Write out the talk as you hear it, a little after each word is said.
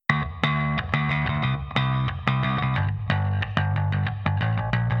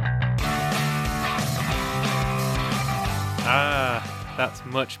That's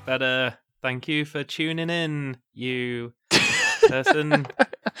much better. Thank you for tuning in, you person.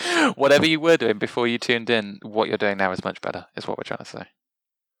 Whatever you were doing before you tuned in, what you're doing now is much better, is what we're trying to say.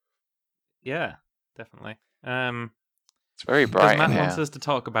 Yeah, definitely. It's very Because bright Matt in wants here. us to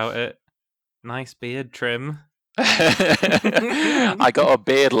talk about it. Nice beard trim. I got a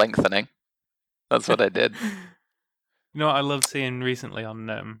beard lengthening. That's what I did. You know what I love seeing recently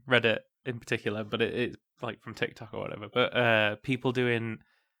on Reddit in particular, but it's like from TikTok or whatever. But people doing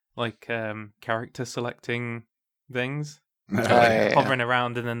like character selecting things, yeah. hovering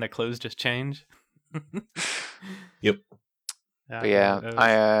around, and then their clothes just change. Yep. But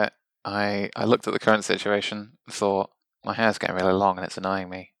yeah, I looked at the current situation, thought my hair's getting really long and it's annoying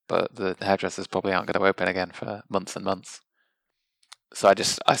me, but the hairdressers probably aren't going to open again for months and months. So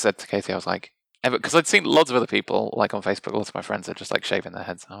I said to Katie, I was like, because I'd seen lots of other people, like on Facebook, lots of my friends are just like shaving their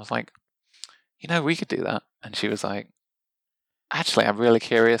heads. And I was like, we could do that. And she was like, actually, I'm really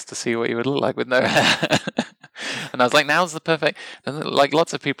curious to see what you would look like with no hair. And I was like, now's the perfect, and like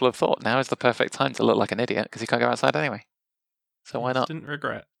lots of people have thought, now is the perfect time to look like an idiot because you can't go outside anyway. So why not? Didn't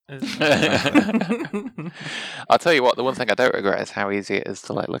regret. I'll tell you what, the one thing I don't regret is how easy it is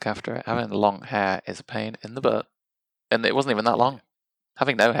to like look after it. Having long hair is a pain in the butt. And it wasn't even that long.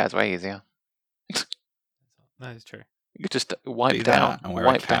 Having no hair is way easier. That is true. You just wipe down.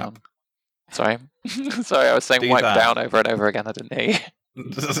 Wipe down. Sorry. Sorry, I was saying wipe down over and over again. I didn't hear you.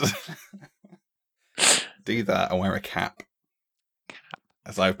 Do that and wear a cap.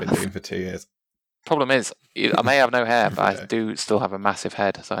 As I've been doing for 2 years. Problem is, I may have no hair, but I do still have a massive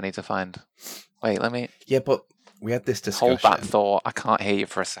head, so I need to find... Wait, let me... Yeah, but we had this discussion. Hold that thought. I can't hear you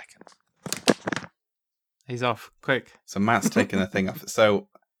for a second. He's off. Quick. So Matt's taking the thing off. So,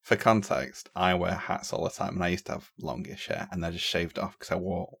 for context, I wear hats all the time, and I used to have longish hair, and I just shaved off because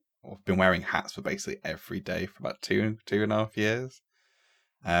I've been wearing hats for basically every day for about two and a half years.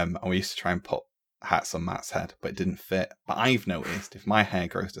 And we used to try and put hats on Matt's head, but it didn't fit. But I've noticed if my hair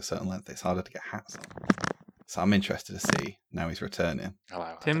grows to a certain length, it's harder to get hats on. So I'm interested to see now he's returning.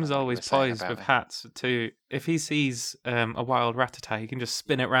 Hello, Tim's always poised with hats too. If he sees a wild rat-a-tat, he can just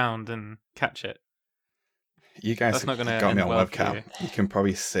spin it round and catch it. You guys got me on webcam. You can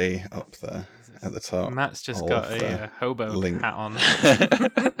probably see up there at the top. Matt's just got a hobo hat on.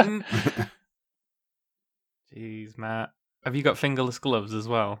 Jeez, Matt. Have you got fingerless gloves as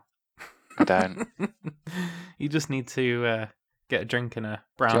well? I don't. You just need to get a drink in a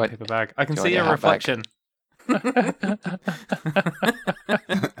brown paper bag. I can see your a reflection.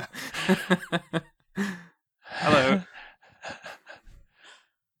 Hello.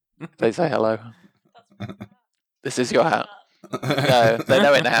 They say hello. This is your hat. No, they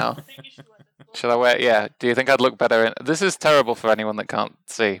know it now. Should I wear it? Yeah. Do you think I'd look better in... This is terrible for anyone that can't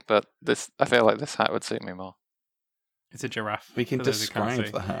see, but I feel like this hat would suit me more. It's a giraffe. We can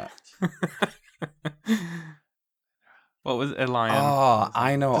describe the hat. What was a lion? Oh,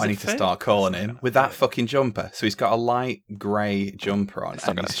 I know what I need to start calling him. With that fucking jumper. So he's got a light grey jumper on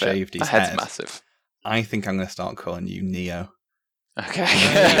and he's shaved his head. Head's massive. I think I'm going to start calling you Neo. Okay.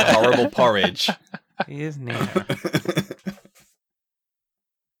 Horrible porridge. He is Neo.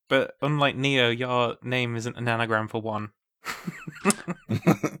 But unlike Neo, your name isn't an anagram for one.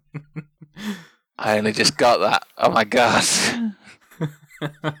 I only just got that. Oh my god.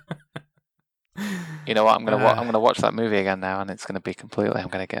 You know what? I'm gonna watch that movie again now, and it's gonna be completely. I'm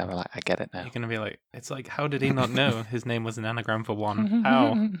gonna get like, I get it now. You're gonna be like, it's like, how did he not know his name was an anagram for one?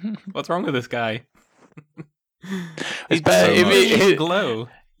 How? What's wrong with this guy? It's better. It'd glow.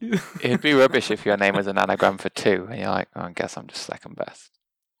 It'd be rubbish if your name was an anagram for two, and you're like, oh, I guess I'm just second best.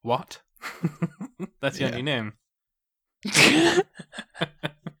 What? That's your new name.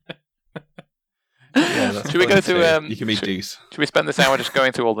 Yeah, should we go through? You can be Deuce. Should we spend this hour just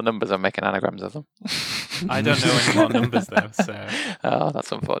going through all the numbers and making anagrams of them? I don't know any more numbers though, so. Oh,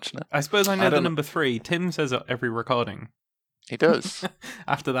 that's unfortunate. I suppose I know the number 3. Tim says it every recording. He does.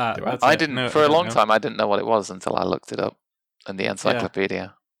 After that, I didn't. For a long time, I didn't know what it was until I looked it up in the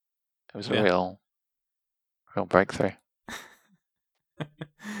encyclopedia. It was a real breakthrough.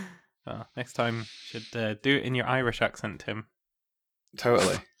 Well, next time, should do it in your Irish accent, Tim.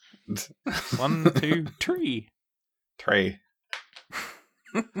 Totally. 1, 2, 3. 3.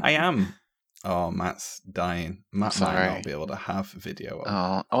 I am. Oh, Matt's dying. Matt might not be able to have video.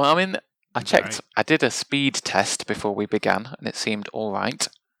 Oh, well, I mean, I checked. Right. I did a speed test before we began, and it seemed all right.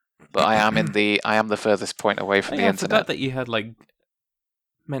 But I am the furthest point away from the internet. I forgot that you had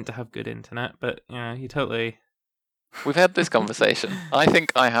meant to have good internet, but you totally. We've had this conversation. I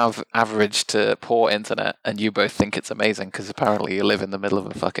think I have average to poor internet, and you both think it's amazing because apparently you live in the middle of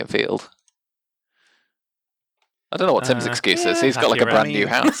a fucking field. I don't know what Tim's excuse is. He's got like a brand new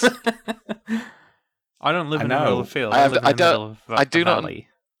house. I don't live in the middle of the field. I live in the middle of I do not. valley.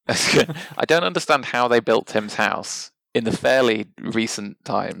 I don't understand how they built Tim's house in the fairly recent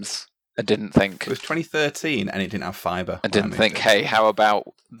times and didn't think. It was 2013 and it didn't have fiber. And didn't think, hey, how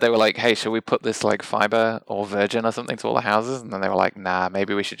about they were like, hey, should we put this like fiber or virgin or something to all the houses? And then they were like, nah,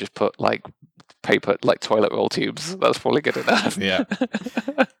 maybe we should just put like paper, like toilet roll tubes. That's probably good enough. Yeah.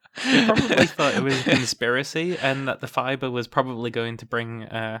 They probably thought it was a conspiracy and that the fiber was probably going to bring,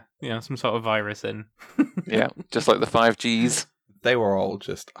 some sort of virus in. Yeah, just like the 5Gs. They were all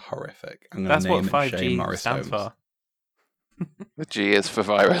just horrific. I'm That's name what it 5G Shane Morris stands Homes. for. The G is for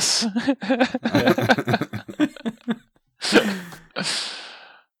virus.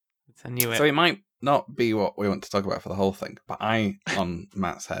 I knew it. So it might not be what we want to talk about for the whole thing, but I, on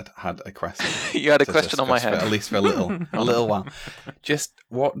Matt's head, had a question. You had a to question on my discuss head. at least for a little while. Just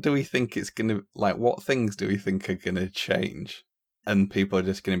what do we think it's going to, like, what things do we think are going to change? And people are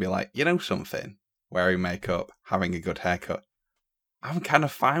just going to be like, you know something? Wearing makeup, having a good haircut. I'm kind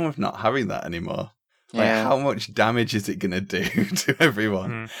of fine with not having that anymore. Like, how much damage is it going to do to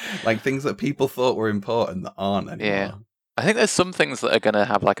everyone? Like, things that people thought were important that aren't anymore. Yeah. I think there's some things that are going to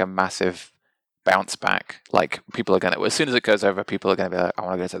have, like, a massive bounce back. Like, people are going to, as soon as it goes over, people are going to be like, I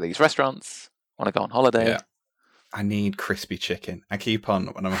want to go to these restaurants. I want to go on holiday. Yeah. I need crispy chicken. I keep on,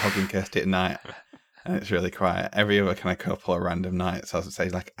 when I'm hugging Kirsty at night, and it's really quiet, every other kind of couple of random nights, I'll say,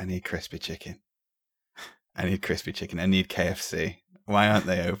 like, I need crispy chicken. I need crispy chicken. I need KFC. Why aren't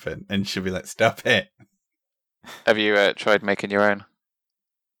they open? And she'll be like, stop it. Have you tried making your own?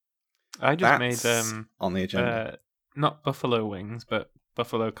 I just That's made on the agenda. not buffalo wings, but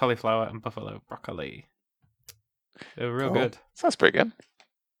buffalo cauliflower and buffalo broccoli. They were real good. Sounds pretty good.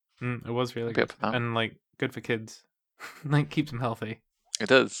 It was really Good good. for that. And like good for kids. Like keeps them healthy. It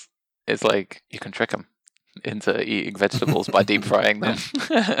does. It's like you can trick them into eating vegetables by deep frying them.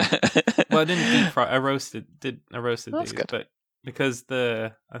 Well, I didn't deep fry. I roasted That's these, good. but because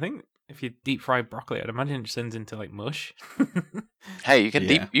I think if you deep fry broccoli, I'd imagine it just turns into like mush. Hey, you can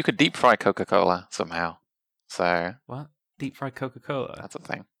Yeah. you could deep fry Coca-Cola somehow. So What? Deep fried Coca-Cola that's a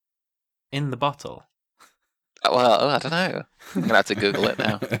thing. in the bottle? Well, I don't know. I'm gonna have to Google it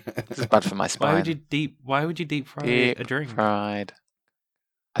now. This is bad for my spine. Why would you deep fry a drink? Fried.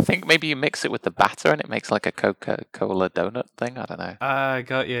 I think maybe you mix it with the batter and it makes like a Coca-Cola donut thing. I don't know. I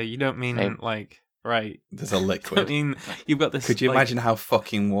got you. You don't mean Maybe. like right. There's a I liquid. mean you've got this. Could you like- imagine how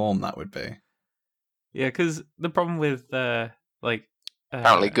fucking warm that would be? Yeah, because the problem with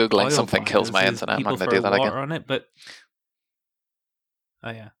Apparently Googling oil something kills my fires is internet. I'm not people gonna do throw that water again. on it, but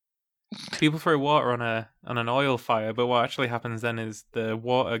people throw water on an oil fire, but what actually happens then is the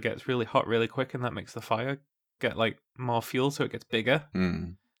water gets really hot really quick, and that makes the fire get like more fuel, so it gets bigger.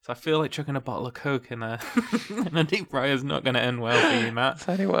 Mm. So I feel like chucking a bottle of Coke in a in a deep fryer is not going to end well for you, Matt.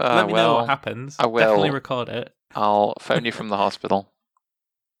 So anyway, Let me know what happens. I will. Definitely record it. I'll phone you from the hospital.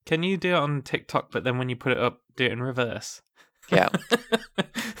 Can you do it on TikTok, but then when you put it up, do it in reverse? Yeah.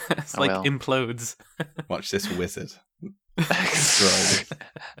 It's I like will. implodes. Watch this wizard.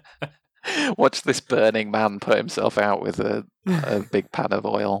 Watch this burning man put himself out with a big pan of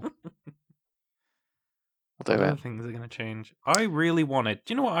oil. We'll do Other it. things are going to change. Do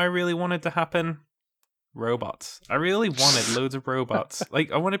you know what I really wanted to happen? Robots. I really wanted loads of robots.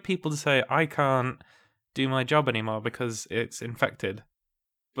 Like, I wanted people to say, I can't do my job anymore because it's infected.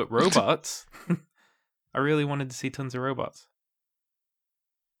 But robots? I really wanted to see tons of robots.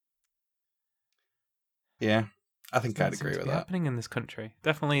 Yeah, I think I'd Doesn't seem agree to with be that. happening in this country.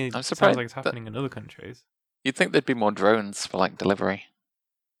 Definitely I'm sounds surprised like it's that- happening in other countries. You'd think there'd be more drones for like delivery.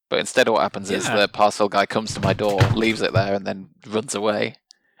 But instead what happens is Yeah. the parcel guy comes to my door, leaves it there, and then runs away.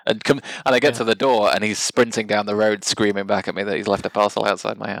 And I get Yeah. to the door and he's sprinting down the road screaming back at me that he's left a parcel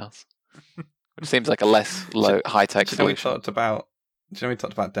outside my house. Which seems like a less high-tech Do you know we solution. talked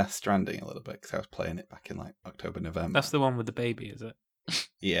about Death Stranding a little bit because I was playing it back in like October, November. That's the one with the baby, is it?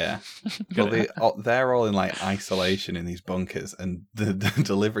 Yeah. Well, they're all in like isolation in these bunkers, and the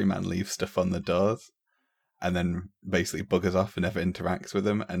delivery man leaves stuff on the doors, and then basically buggers off and never interacts with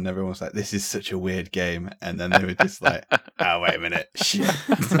them. And everyone's like, "This is such a weird game," and then they were just like, "Oh, wait a minute, shit."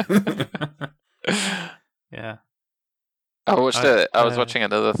 Yeah. I was I- watching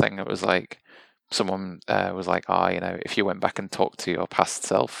another thing. It was like someone was like, if you went back and talked to your past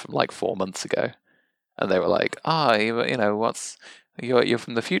self from like 4 months ago, and they were like, you're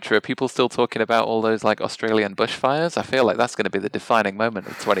from the future. Are people still talking about all those like Australian bushfires? I feel like that's going to be the defining moment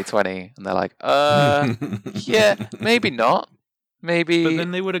of 2020. And they're like, yeah, maybe not. Maybe. But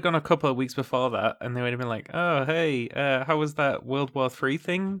then they would have gone a couple of weeks before that, and they would have been like, "Oh, hey, how was that World War III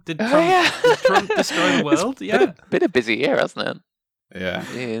thing? Did Trump destroy the world?" Been a busy year, hasn't it? Yeah.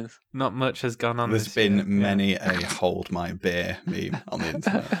 Jeez. Not much has gone on. There's been many a hold my beer meme on the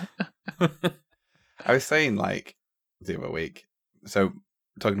internet. I was saying, like, the other week, so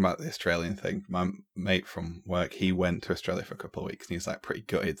talking about the Australian thing, my mate from work, he went to Australia for a couple of weeks, and he's like pretty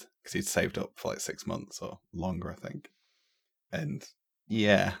gutted because he'd saved up for like 6 months or longer, I think. And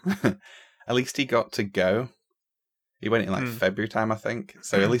yeah, at least he got to go. He went in like February time, I think.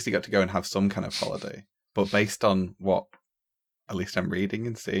 So at least he got to go and have some kind of holiday. But based on what at least I'm reading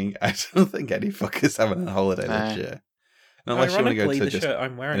and seeing, I don't think any fuckers having a holiday this year. Unless you want to go to the shirt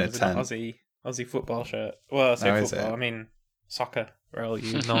I'm wearing is an Aussie football shirt. Well, I say football, I mean soccer for all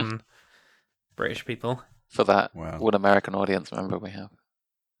you non-British people. For that one American audience member we have.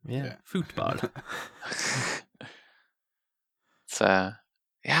 Yeah. Football. I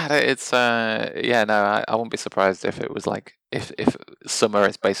won't be surprised if it was like if summer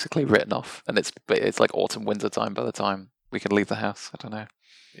is basically written off and it's like autumn winter time by the time we can leave the house. I don't know.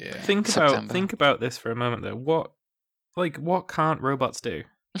 Yeah. Think about this for a moment though. What can't robots do?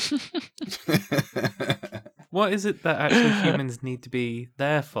 What is it that actually humans need to be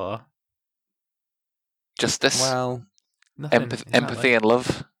there for? Justice. Well, empathy and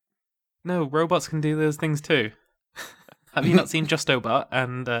love. No, robots can do those things too. Have you not seen Justobot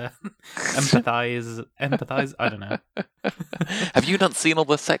and empathize? I don't know. Have you not seen all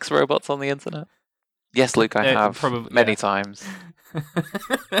the sex robots on the internet? Yes, Luke, I have. Many times.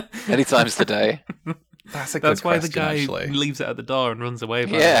 Many times today. That's why the guy leaves it at the door and runs away.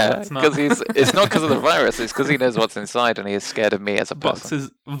 Yeah, because it's not because of the virus. It's because he knows what's inside and he is scared of me as a person. Box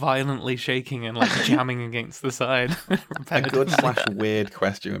is violently shaking and like jamming against the side. A good / weird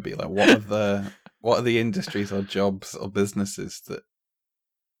question would be like, what are the industries or jobs or businesses that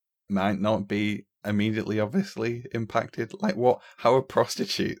might not be immediately obviously impacted? Like how are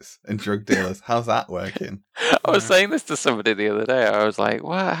prostitutes and drug dealers? How's that working? I was saying this to somebody the other day. I was like,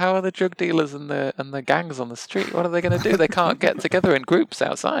 "Wow, how are the drug dealers and the gangs on the street? What are they going to do? They can't get together in groups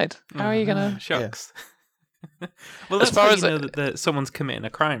outside. How are you going to?" Shucks. Yeah. Well, that's how you know that someone's committing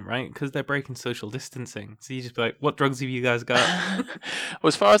a crime, right? Because they're breaking social distancing. So you just be like, "What drugs have you guys got?" Well,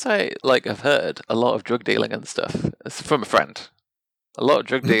 as far as I have heard, a lot of drug dealing and stuff from a friend. A lot of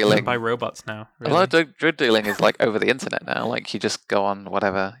drug dealing by robots now. Really. A lot of drug dealing is like over the internet now. Like you just go on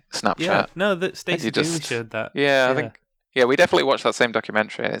whatever Snapchat. Yeah, no, that Stacey Dooley showed that. Yeah, I think. Yeah, we definitely watched that same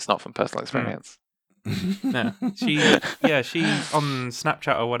documentary, and it's not from personal experience. No, she on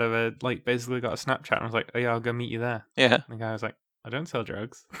Snapchat or whatever, like basically got a Snapchat and was like, "Oh yeah, I'll go meet you there." Yeah, and the guy was like, "I don't sell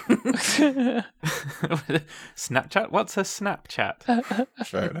drugs." Snapchat? What's a Snapchat?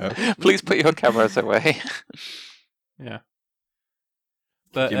 Fair enough. Please put your cameras away. Yeah.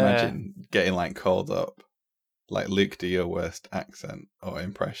 But can you imagine getting like called up, like, Luke, do your worst accent or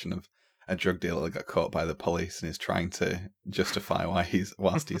impression of a drug dealer that got caught by the police and is trying to justify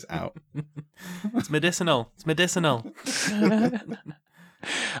whilst he's out. It's medicinal.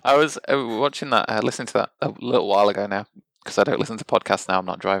 I was watching that, listening to that a little while ago now, because I don't listen to podcasts now. I'm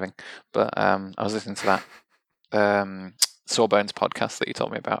not driving, but I was listening to that Sawbones podcast that you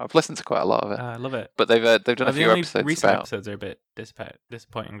told me about. I've listened to quite a lot of it. I love it. But they've done a few episodes. Recent episodes are a bit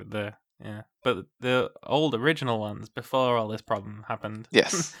disappointing. But the old original ones before all this problem happened.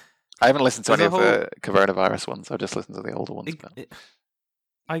 Yes, I haven't listened to any of the coronavirus ones. I've just listened to the older ones.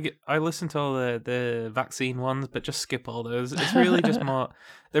 I listen to all the vaccine ones, but just skip all those. It's really just more.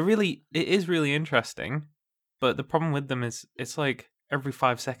 It is really interesting, but the problem with them is it's like every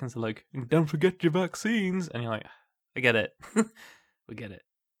 5 seconds they're like, "Don't forget your vaccines," and you're like, I get it. We get it.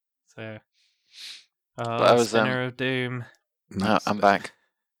 So, Spinner of Doom. No, I'm back.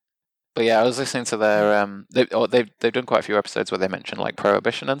 But yeah, I was listening to their they've done quite a few episodes where they mention like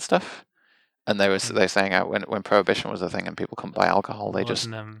prohibition and stuff, and they're saying out when prohibition was a thing and people couldn't buy alcohol, they just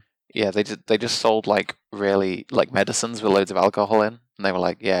sold like really like medicines with loads of alcohol in, and they were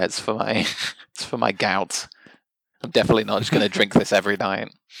like, yeah, it's for my gout. I'm definitely not just going to drink this every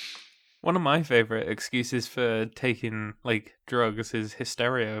night. One of my favorite excuses for taking like drugs is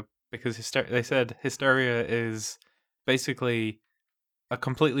hysteria, because they said hysteria is basically a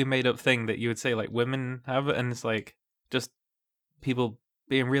completely made up thing that you would say like women have, and it's like just people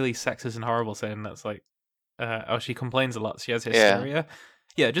being really sexist and horrible, saying that's like, oh, she complains a lot, she has hysteria.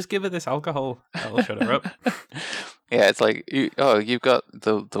 Yeah, just give her this alcohol, that'll shut her up. Yeah, it's like you've got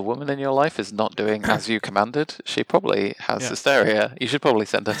the woman in your life is not doing as you commanded. She probably has hysteria. You should probably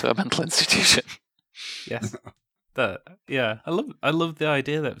send her to a mental institution. Yes. I love the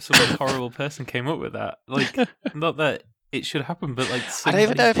idea that some horrible person came up with that. Like, not that it should happen, but like I don't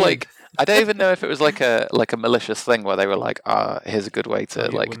even know if did. I don't even know if it was like a malicious thing where they were like, here's a good way to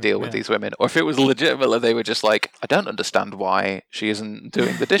deal with these women, or if it was legitimately they were just like, I don't understand why she isn't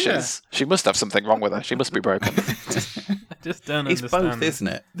doing the dishes. She must have something wrong with her. She must be broken. I just don't It's understand. both, isn't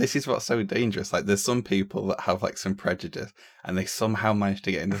it? This is what's so dangerous. Like, there's some people that have like some prejudice, and they somehow manage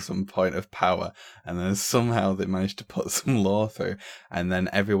to get into some point of power, and then somehow they manage to put some law through, and then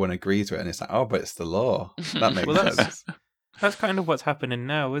everyone agrees with it, and it's like, oh, but it's the law. That makes sense. That's kind of what's happening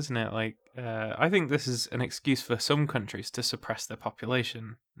now, isn't it? Like, I think this is an excuse for some countries to suppress their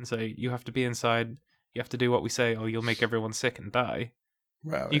population and say, you have to be inside, you have to do what we say, or you'll make everyone sick and die.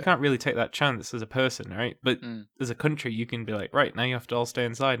 Well, You can't really take that chance as a person, right? But as a country, you can be like, right, now you have to all stay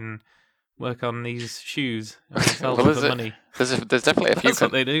inside and work on these shoes and sell them for money. There's definitely a few. That's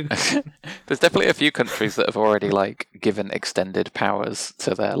what they do. There's definitely a few countries that have already like given extended powers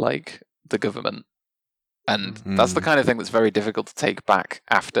to their the government. And that's the kind of thing that's very difficult to take back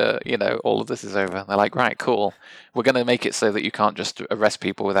after, all of this is over. They're like, right, cool. We're going to make it so that you can't just arrest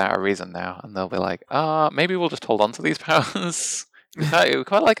people without a reason now. And they'll be like, maybe we'll just hold on to these powers. We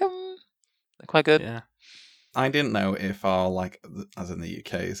quite like them. They're quite good. Yeah. I didn't know if our, as in the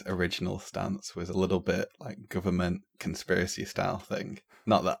UK's original stance was a little bit like government conspiracy style thing.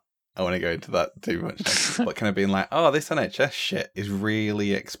 Not that I want to go into that too much, but kind of being like, this NHS shit is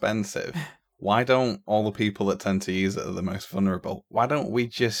really expensive. Why don't all the people that tend to use it are the most vulnerable? Why don't we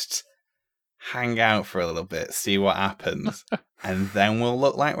just hang out for a little bit, see what happens, and then we'll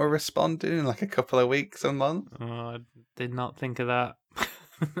look like we're responding in like a couple of weeks or months? Oh, I did not think of that.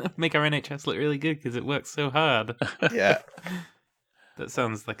 Make our NHS look really good because it works so hard. Yeah. That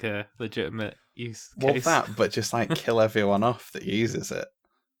sounds like a legitimate use Well, case. that, but just like kill everyone off that uses it.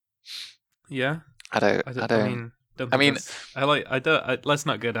 Yeah. I don't. Let's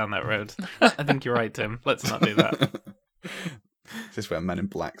not go down that road. I think you're right, Tim. Let's not do that. This is where men in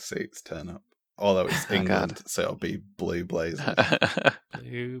black suits turn up. Although it's England, so it'll be blue blazers.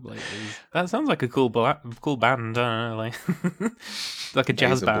 Blue blazers. That sounds like a cool band. I don't know, like a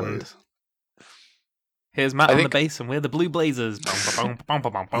jazz band. Blues. Here's Matt on the bass, and we're the Blue Blazers.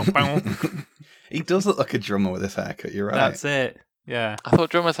 He does look like a drummer with his haircut. You're right. That's it. Yeah. I thought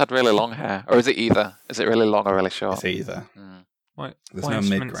drummers had really long hair, or is it either? Is it really long or really short? It's either. There's no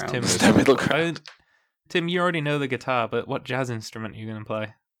mid ground. There's no middle ground. Tim, you already know the guitar, but what jazz instrument are you going to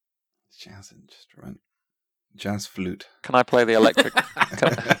play? Jazz instrument. Jazz flute. Can I play the electric? Can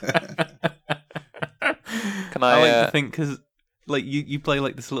I? I like to think because you play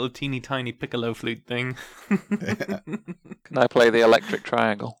like this little teeny tiny piccolo flute thing. Can I play the electric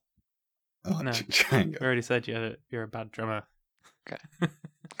triangle? No, triangle. I already said you're a bad drummer. Okay.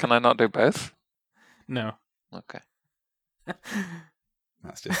 Can I not do both? No. Okay.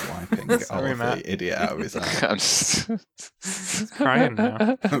 That's just wiping the idiot out of his eye. I'm just He's crying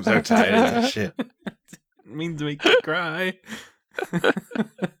now. I'm so tired of that shit. It means to make you cry.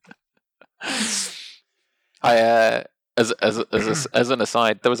 I as an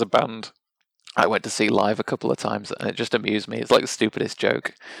aside, there was a band I went to see live a couple of times, and it just amused me. It's like the stupidest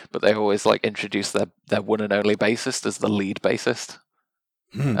joke, but they always introduce their one and only bassist as the lead bassist,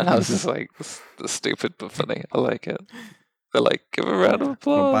 and I was just like, "That's stupid but funny." I like it. They're like, "Give a round of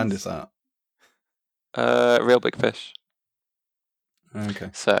applause." What band is that? Real Big Fish. Okay.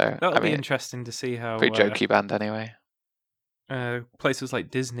 So that'll be interesting to see how. Pretty jokey band, anyway. Places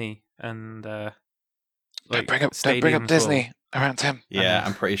like Disney and don't bring up Disney around Tim. Yeah,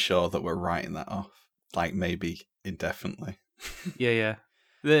 I'm pretty sure that we're writing that off. Maybe indefinitely. Yeah.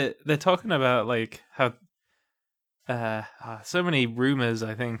 They're talking about how so many rumors,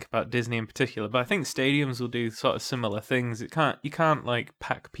 I think, about Disney in particular, but I think stadiums will do sort of similar things. You can't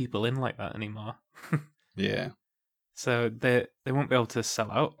pack people in like that anymore. Yeah. So they won't be able to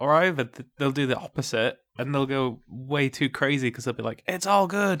sell out, or either they'll do the opposite and they'll go way too crazy because they'll be like, "It's all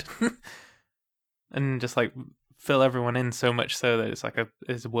good," and just fill everyone in so much so that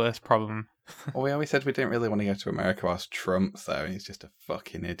it's a worse problem. Well, we always said we didn't really want to go to America whilst Trump's there, and he's just a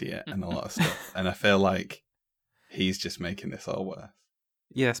fucking idiot and a lot of stuff. And I feel like he's just making this all worse.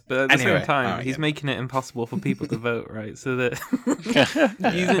 Yes, but at the same time, he's making it impossible for people to vote, right? So that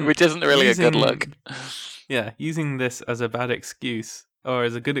which isn't really a good look. Yeah, using this as a bad excuse or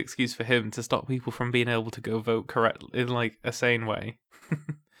as a good excuse for him to stop people from being able to go vote correctly in a sane way.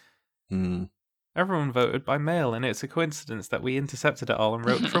 Everyone voted by mail, and it's a coincidence that we intercepted it all and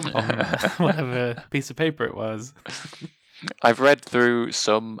wrote Trump on whatever piece of paper it was. I've read through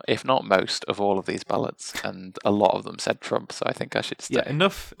some, if not most, of all of these ballots, and a lot of them said Trump, so I think I should stay. Yeah,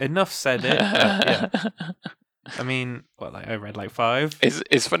 enough said it. Yeah. I mean, I read like 5.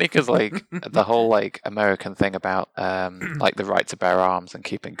 It's funny because like the whole like American thing about like the right to bear arms and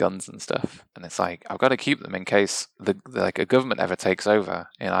keeping guns and stuff, and it's like I've got to keep them in case the like a government ever takes over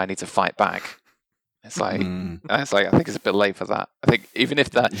and I need to fight back. It's like I think it's a bit late for that. I think even if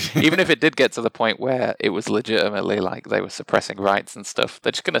it did get to the point where it was legitimately like they were suppressing rights and stuff,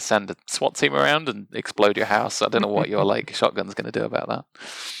 they're just going to send a SWAT team around and explode your house. I don't know what your like shotgun's going to do about that.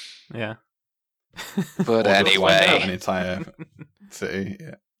 Yeah. But anyway, an entire city.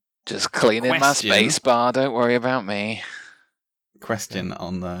 Yeah. Just cleaning my space bar. Don't worry about me. Question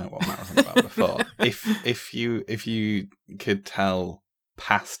on what Matt was on about before. if you could tell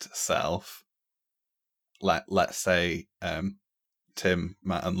past self, let's say Tim,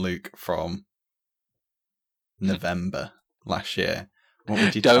 Matt, and Luke from November last year, what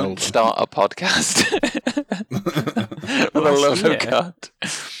would you tell them? Don't start a podcast. For the love of God.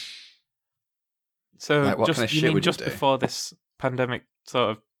 So like, what just kind of you shit mean would just you do? before this pandemic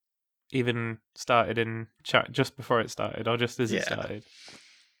sort of even started in chat, just before it started, or just as it started?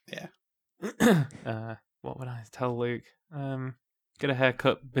 Yeah. What would I tell Luke? Get a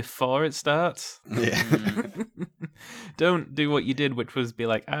haircut before it starts. Yeah. Mm. Don't do what you did, which was be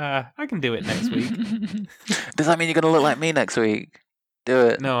like, I can do it next week. Does that mean you're gonna look like me next week? Do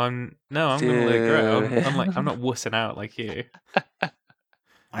it. No, I'm gonna look great. I'm not wussing out like you.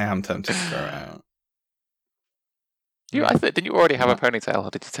 I am tempted to grow it out. Didn't you already have a ponytail, or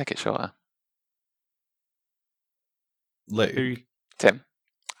did you take it shorter? Luke. Tim.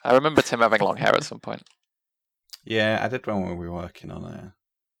 I remember Tim having long hair at some point. Yeah, I did when we were working on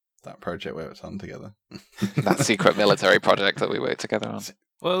that project we worked on together. That secret military project that we worked together on.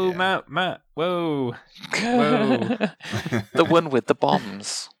 Whoa, Yeah. Matt, whoa. The one with the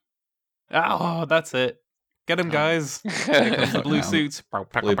bombs. Oh, that's it. Get him, guys. Here comes the blue Now, suits.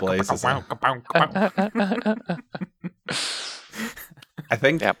 Blue blazers. I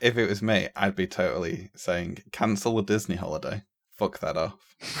think if it was me, I'd be totally saying, cancel the Disney holiday. Fuck that off.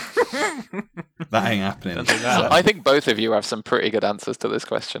 That ain't happening. Don't do that. I think both of you have some pretty good answers to this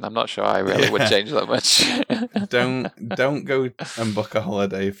question. I'm not sure I really would change that much. Don't go and book a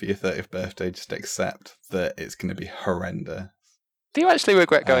holiday for your 30th birthday. Just accept that it's going to be horrendous. Do you actually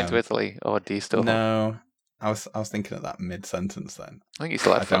regret going to Italy, or do you still? No, I was thinking of that mid-sentence then. I think you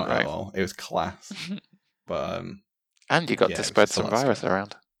still had fun, don't right? at all. It was class, but and you got to spread some virus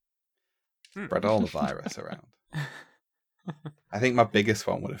around. Spread all the virus around. I think my biggest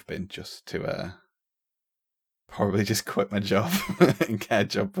one would have been just to probably just quit my job and get a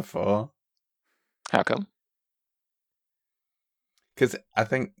job before. How come? Because I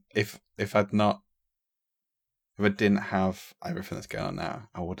think if I didn't have everything that's going on now,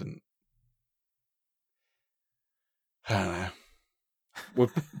 I wouldn't. I don't know.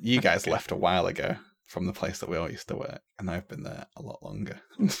 Well, you guys left a while ago from the place that we all used to work, and I've been there a lot longer.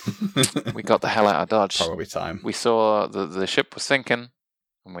 We got the hell out of Dodge. Probably time. We saw the ship was sinking,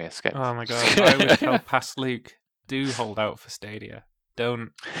 and we escaped. Oh my god! I would tell past Luke, do hold out for Stadia.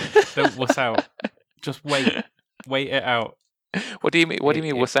 Don't wuss out. Just wait it out. What do you mean? What do you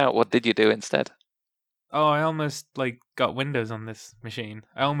mean wuss out? What did you do instead? Oh, I almost got Windows on this machine.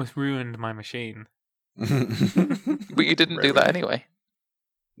 I almost ruined my machine. But you didn't do that anyway.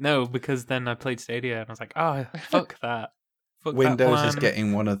 No, because then I played Stadia and I was like, oh, fuck that. Fuck Windows that is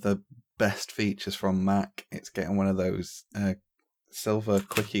getting one of the best features from Mac. It's getting one of those silver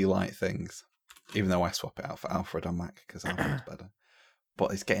quickie light things. Even though I swap it out for Alfred on Mac because Alfred's better.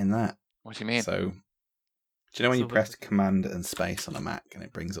 But it's getting that. What do you mean? So, do you know when you press Command and Space on a Mac and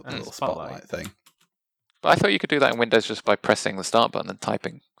it brings up the little spotlight thing? But I thought you could do that in Windows just by pressing the start button and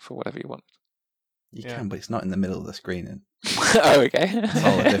typing for whatever you want. You can, but it's not in the middle of the screen. Oh, okay. It's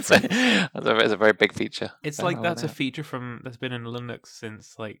all different. It's a very big feature. It's like that's a feature that's been in Linux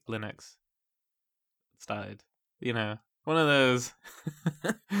since Linux started. You know, one of those.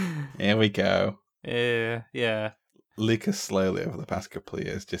 Here we go. Yeah. Lucas slowly over the past couple of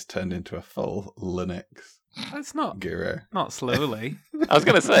years just turned into a full Linux. That's not guru. Not slowly. I was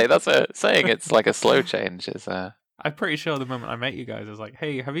going to say saying it's like a slow change is. I'm pretty sure the moment I met you guys, I was like,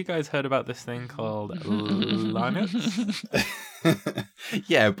 "Hey, have you guys heard about this thing called Linux?"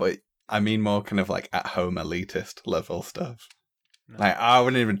 Yeah, but I mean more kind of like at home elitist level stuff. No. Like, I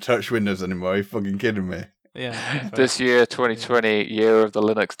wouldn't even touch Windows anymore. Are you fucking kidding me? Yeah. This year, 2020, year of the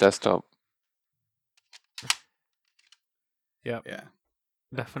Linux desktop. Yeah. Yeah.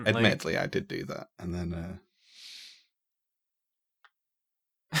 Definitely. Admittedly, I did do that, and then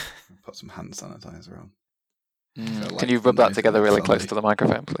put some hand sanitizer on. Can you rub that together really close to the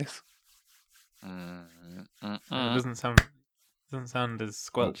microphone, please? It doesn't sound Doesn't sound as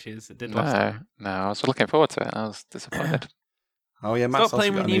squelchy as it did last time. No, I was looking forward to it. I was disappointed. Oh yeah, Matt's Stop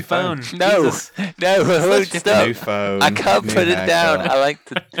playing also with got a your new phone. No, Jesus. no, I won't stop. New phone. I can't new put it down.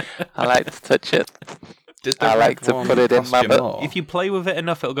 haircut. I like to touch it. Did the I like red to one put it in cost my you butt. more? If you play with it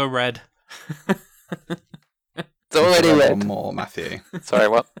enough, it'll go red. It's already Did the red red. one more, Matthew. Sorry,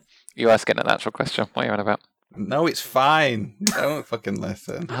 what? You asking an actual question? What are you on about? No, it's fine. Don't fucking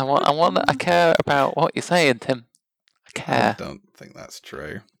listen. I care about what you're saying, Tim. I I care. don't think that's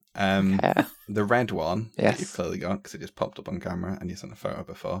true. Care. The red one that Yes. you've clearly got because it just popped up on camera and you sent a photo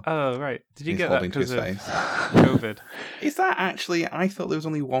before. Oh, right. Did you He's get that holding to because his of face. COVID? Is that actually? I thought there was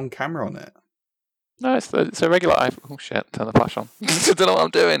only one camera on it. No, it's a regular iPhone. Oh shit! Turn the flash on. I don't know what I'm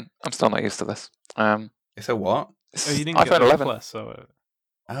doing. I'm still not used to this. It's a what? It's Oh, you didn't iPhone get the 11. Plus, so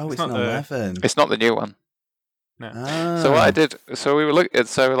Oh, It's it's, not an the- 11. It's not the new one. no. Ah. So what I did, so we were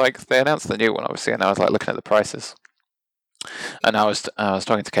they announced the new one obviously, and I was like looking at the prices, and I was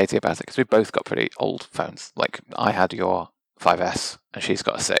talking to Katie about it because we both got pretty old phones. Like I had your 5S, and she's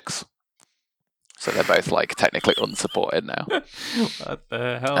got a 6, so they're both like technically unsupported now. What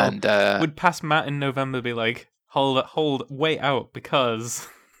the hell? And Would past Matt in November be like, hold, wait out because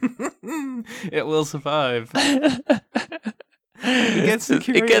it will survive. It gets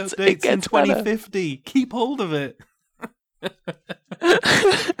security updates in 2050. Keep hold of it.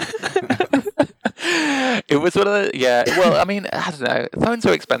 It was one of the Well, I mean, I don't know. Phones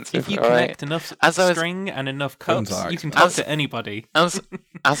are expensive. If you all right? connect enough As I was- string and enough Phones cups, are you can talk expensive. to anybody. As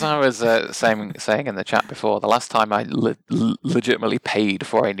I was saying in the chat before, the last time I legitimately paid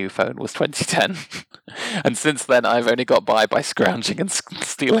for a new phone was 2010, and since then I've only got by scrounging and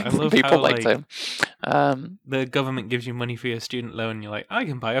stealing I from love people how, like like, Tim. The government gives you money for your student loan. You're like, I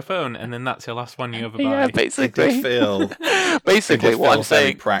can buy a phone, and then that's your last one you ever buy. Yeah, It did basically. feel. Basically, what I'm very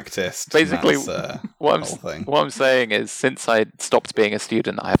saying. practiced. Basically, Matt's, What whole thing. I'm saying is, since I stopped being a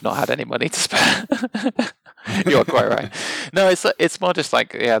student, I have not had any money to spare. You're quite right. No, it's more just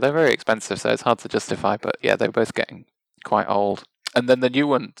like, yeah, they're very expensive, so it's hard to justify. But yeah, they're both getting quite old. And then the new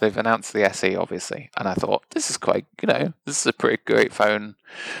one, they've announced the SE, obviously, and I thought this is quite, this is a pretty great phone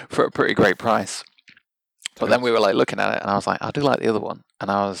for a pretty great price. But then we were like looking at it, and I was like, I do like the other one,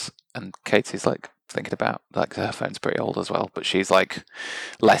 and Katie's like thinking about like her phone's pretty old as well, but she's like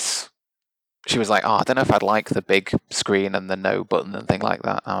less. She was like, I don't know if I'd like the big screen and the no button and thing like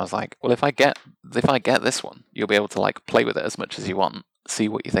that. And I was like, well, if I get this one, you'll be able to like play with it as much as you want, see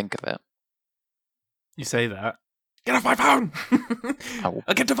what you think of it. You say that. Get off my phone! will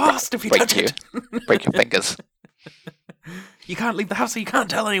I'll get divorced if you break touch you. it. Break your fingers. You can't leave the house, so you can't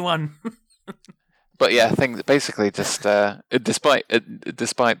tell anyone. But yeah, things basically just despite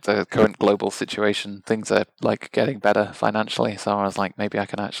the current global situation, things are like getting better financially. So I was like, maybe I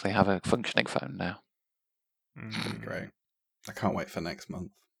can actually have a functioning phone now. Great. I can't wait for next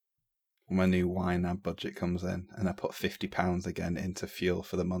month. When my new YNAB budget comes in, and I put £50 again into fuel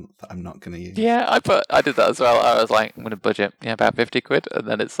for the month that I'm not going to use. Yeah, I did that as well. I was like, I'm going to budget about 50 quid, and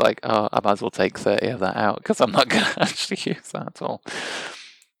then it's like, I might as well take 30 of that out because I'm not going to actually use that at all.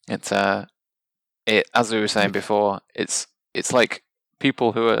 It's as we were saying before, it's like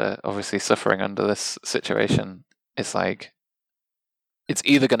people who are obviously suffering under this situation. It's like it's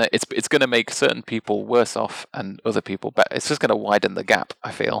either gonna make certain people worse off and other people better. It's just gonna widen the gap,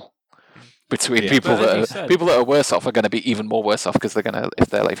 I feel, between people that are worse off are going to be even more worse off because they're gonna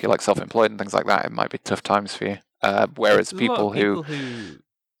if you're like self-employed and things like that, it might be tough times for you. Whereas people who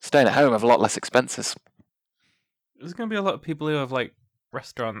staying at home have a lot less expenses. There's going to be a lot of people who have like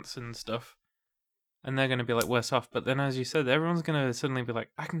restaurants and stuff, and they're going to be like worse off. But then, as you said, everyone's going to suddenly be like,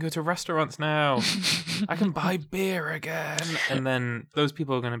 I can go to restaurants now. I can buy beer again. And then those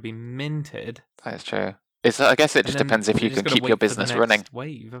people are going to be minted. That is true. I guess it just depends if you can keep your business running.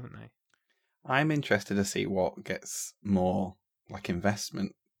 Wave, haven't they? I'm interested to see what gets more like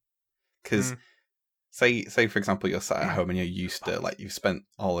investment. Because say for example, you're sat at home and you're used to like you've spent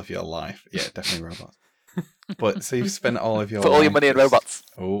all of your life. Yeah, definitely robots. But so you've spent all of your Put all your money in robots.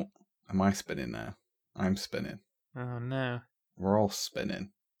 Oh, am I spinning now? I'm spinning. Oh no. We're all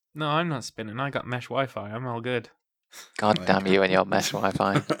spinning. No, I'm not spinning. I got mesh Wi-Fi. I'm all good. God damn you and your mesh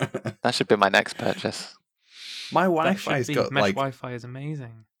Wi-Fi. That should be my next purchase. My Wi-Fi's got mesh like Wi-Fi is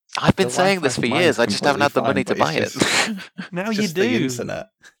amazing. I've been The saying this for Wi-Fi years. I mine's just haven't had the money completely to fine, buy but it. Now you just do. the internet.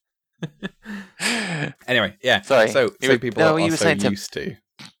 Anyway, yeah. Sorry. So people are you were also saying used to.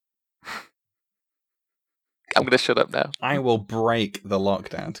 I'm going to shut up now. I will break the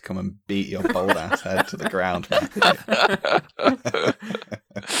lockdown to come and beat your bold ass head to the ground, Matthew.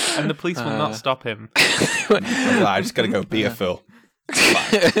 And the police will not stop him. I'm just going to go beat a fool.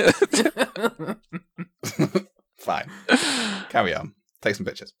 Fine. Carry on. Take some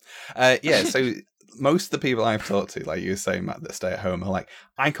pictures. Yeah, so most of the people I've talked to, like you were saying, Matt, that stay at home, are like,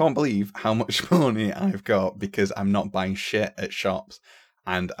 I can't believe how much money I've got because I'm not buying shit at shops.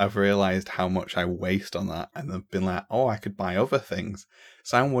 And I've realised how much I waste on that. And I've been like, oh, I could buy other things.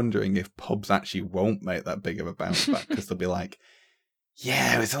 So I'm wondering if pubs actually won't make that big of a bounce back because they'll be like,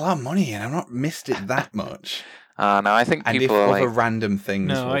 yeah, it's a lot of money and I've not missed it that much. No, I think and people if are other like... random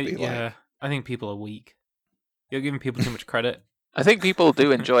things will be like... I think people are weak. You're giving people too much credit. I think people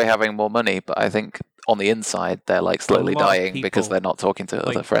do enjoy having more money, but I think on the inside they're like slowly dying because they're not talking to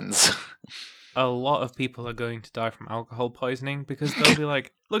other friends. A lot of people are going to die from alcohol poisoning because they'll be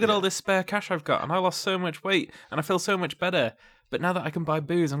like, look at all this spare cash I've got and I lost so much weight and I feel so much better. But now that I can buy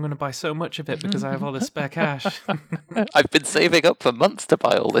booze, I'm going to buy so much of it because I have all this spare cash. I've been saving up for months to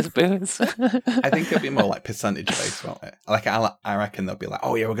buy all this booze. I think it'll be more like percentage based, won't it? Like I reckon they'll be like,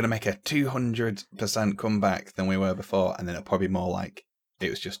 oh yeah, we're going to make a 200% comeback than we were before. And then it'll probably be more like it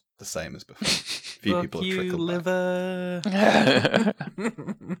was just the same as before. Few people have trickled liver.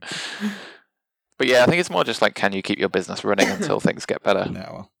 But yeah, I think it's more just like, can you keep your business running until things get better?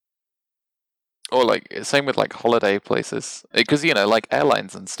 No. Or like, same with like holiday places. Because, you know, like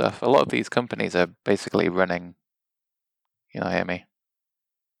airlines and stuff, a lot of these companies are basically running, you know, hear me?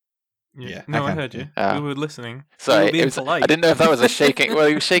 Yeah. No, I heard you. We were listening. Sorry, we were I didn't know if that was a shaking. Well,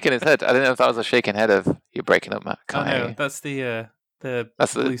 he was shaking his head. I didn't know if that was a shaking head of you're breaking up, Matt. No, that's the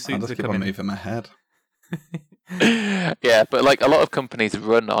blue suits I'll just keep on moving my head. Yeah, but like a lot of companies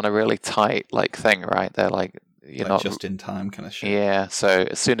run on a really tight like thing, right? They're like, you're not just in time kind of shit. Yeah, so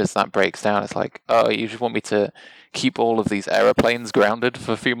as soon as that breaks down, it's like, oh, you just want me to keep all of these aeroplanes grounded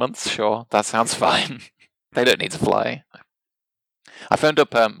for a few months? Sure, that sounds fine. They don't need to fly. I phoned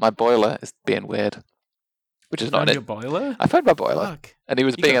up my boiler is being weird, which is not your boiler. I phoned my boiler, Fuck. and he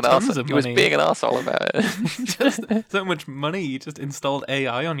was being an arsehole. He was being an arsehole about it. Just so much money. You just installed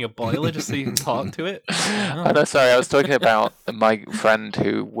AI on your boiler just so you can talk to it. Oh. I know. Sorry, I was talking about my friend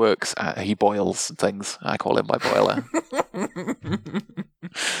who works at. He boils things. I call him my boiler.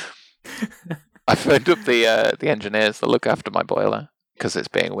 I phoned up the engineers that look after my boiler because it's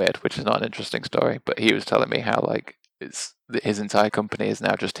being weird, which is not an interesting story. But he was telling me how like his entire company is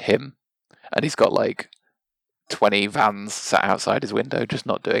now just him, and he's got like 20 vans sat outside his window just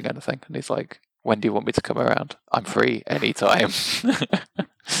not doing anything, and he's like, when do you want me to come around? I'm free anytime.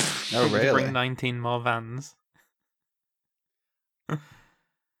 No, really? Bring 19 more vans.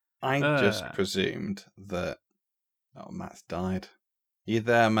 I just presumed that Matt's died. You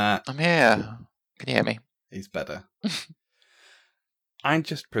there, Matt? I'm here. Can you hear me? He's better. I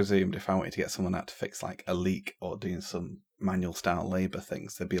just presumed if I wanted to get someone out to fix like a leak or doing some manual style labour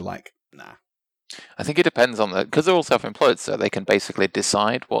things, they'd be like, nah. I think it depends on because they're all self-employed, so they can basically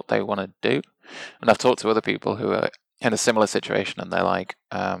decide what they want to do. And I've talked to other people who are in a similar situation, and they're like,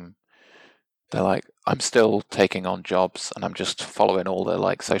 I'm still taking on jobs, and I'm just following all the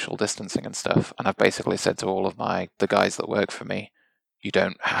like social distancing and stuff. And I've basically said to all of the guys that work for me, you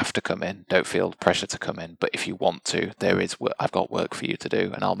don't have to come in. Don't feel pressure to come in, but if you want to, I've got work for you to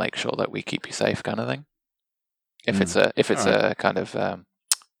do, and I'll make sure that we keep you safe, kind of thing. If it's a kind of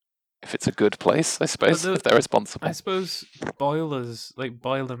if it's a good place, I suppose, if they're responsible. I suppose boilers, like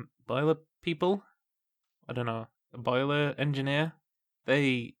boiler people, I don't know, a boiler engineer,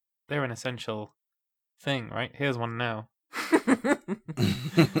 they're an essential thing, right? Here's one now.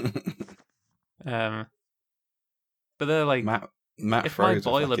 But they're like... Matt froze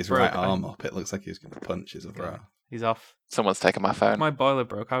with like his right arm up. It looks like he's going to punch his other arm. He's off. Someone's taken my phone. If my boiler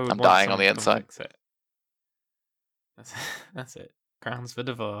broke, I'm dying on the inside. Fix it. That's it. Grounds for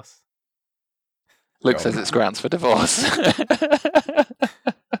divorce. Luke says it's grounds for divorce.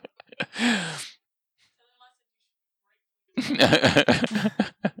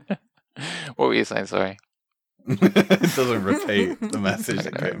 What were you saying? Sorry. It doesn't repeat the message.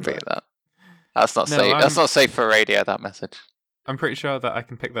 Repeat that. That's not safe. That's not safe for radio. That message. I'm pretty sure that I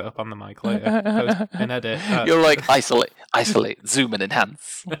can pick that up on the mic later. Post and edit. You're like isolate, zoom and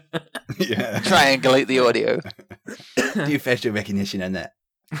enhance. Yeah. Triangulate the audio. Do facial recognition on that.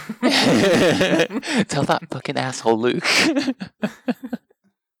 Tell that fucking asshole Luke.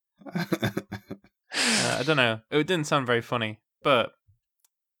 I don't know. It didn't sound very funny, but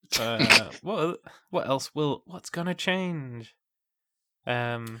what else what's gonna change?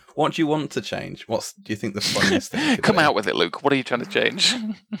 What do you want to change? Do you think the funniest thing could Come be? out with it, Luke. What are you trying to change?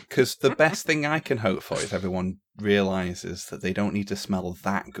 Because the best thing I can hope for is everyone realises that they don't need to smell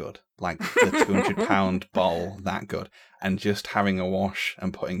that good, like the 200-pound bottle that good, and just having a wash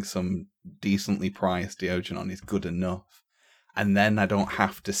and putting some decently priced deodorant on is good enough. and then I don't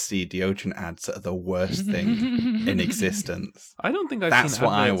have to see deodorant ads that are the worst thing in existence. I don't think I've That's seen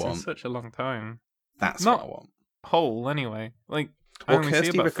what I adverts in want. such a long time. That's Not what I want. whole, anyway. Like, I Well, only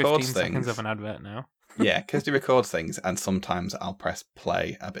Kirsty see about 15 records seconds things. of an advert now. Yeah, Kirsty records things, and sometimes I'll press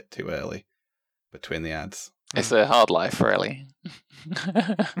play a bit too early between the ads. It's a hard life, really.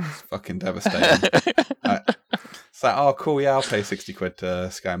 It's fucking devastating. It's like, oh, cool, yeah, I'll pay 60 quid to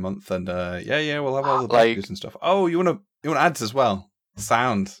Sky a month, and yeah, we'll have all the packages and stuff. Oh, you want ads as well?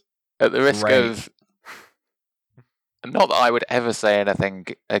 Sound. At the risk Great. of... Not that I would ever say anything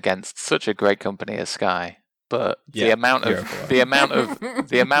against such a great company as Sky, but Yeah, the amount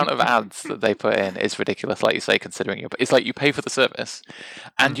of ads that they put in is ridiculous. Like you say, considering it's like you pay for the service,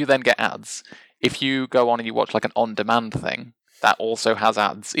 and you then get ads. If you go on and you watch like an on-demand thing, that also has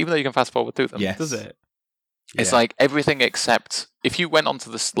ads, even though you can fast forward through them. Yes. Does it? It's like everything except if you went onto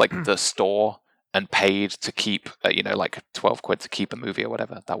the store and paid to keep, like 12 quid to keep a movie or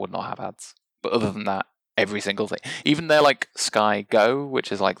whatever, that would not have ads. But other than that, every single thing, even their like Sky Go,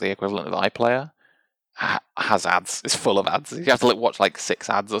 which is like the equivalent of iPlayer, has ads. It's full of ads. You have to watch like 6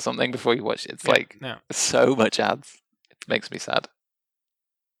 ads or something before you watch it. It's so much ads. It makes me sad.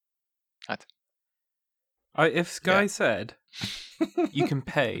 If Sky said you can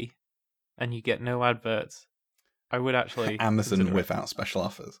pay and you get no adverts, I would actually Amazon without special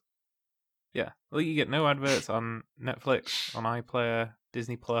offers. Yeah, well, you get no adverts on Netflix, on iPlayer,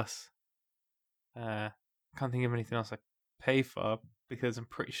 Disney Plus. Can't think of anything else I pay for because I'm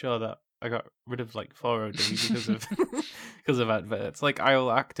pretty sure that I got rid of like 4OD because of adverts. Like, I'll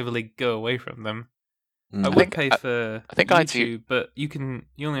actively go away from them. I would pay for YouTube, but you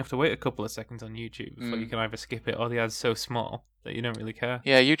only have to wait a couple of seconds on YouTube before you can either skip it or the ad's so small that you don't really care.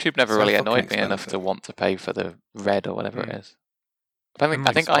 Yeah, YouTube never really annoyed me enough to want to pay for the Red or whatever it is. I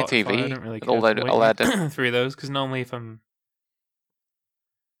think ITV. I don't really care through those because normally if I'm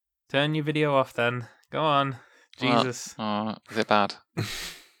turn your video off, then go on, Jesus. Is it bad?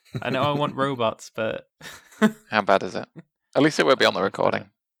 I know I want robots, but how bad is it? At least it won't be on the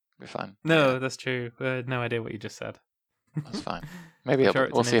recording. Be fine. No, that's true. I had no idea what you just said. That's fine. Maybe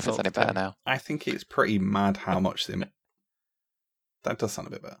we'll see if it's any better now. I think it's pretty mad how much that does sound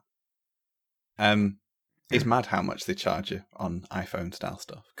a bit better. It's mad how much they charge you on iPhone style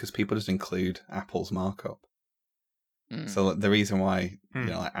stuff because people just include Apple's markup. So the reason why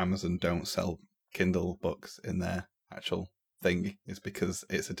like Amazon don't sell Kindle books in their actual thing is because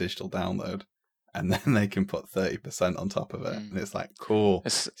it's a digital download. And then they can put 30% on top of it. And it's like, cool.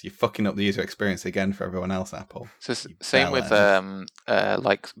 So you're fucking up the user experience again for everyone else, Apple. So same with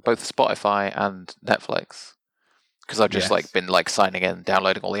like both Spotify and Netflix. Because I've just been signing in,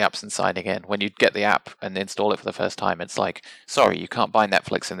 downloading all the apps and signing in. When you get the app and install it for the first time, it's like, sorry, you can't buy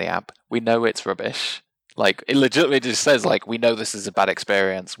Netflix in the app. We know it's rubbish. Like, it legitimately just says, like, we know this is a bad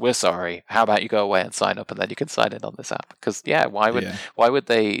experience. We're sorry. How about you go away and sign up, and then you can sign in on this app? Because, why would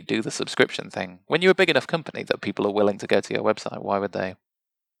they do the subscription thing? When you're a big enough company that people are willing to go to your website, why would they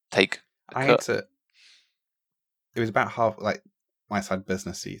take a cut? It was about half, like, my side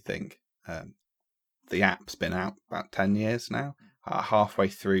businessy thing. The app's been out about 10 years now. Halfway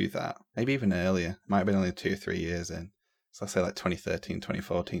through that, maybe even earlier. Might have been only 2 or 3 years in. So I say like 2013,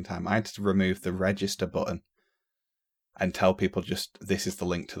 2014 time, I had to remove the register button and tell people just, this is the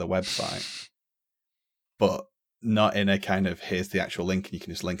link to the website. But not in a kind of, here's the actual link and you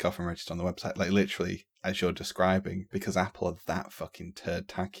can just link off and register on the website. Like literally, as you're describing, because Apple are that fucking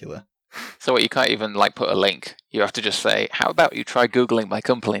turd-tacular. So what, you can't even like put a link. You have to just say, how about you try Googling my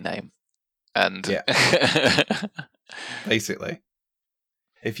company name? And basically.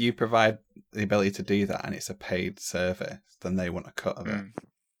 If you provide the ability to do that and it's a paid service, then they want a cut of it.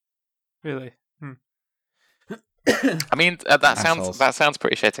 Really? I mean, that sounds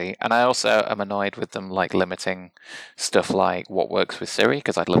pretty shitty. And I also am annoyed with them like limiting stuff like what works with Siri,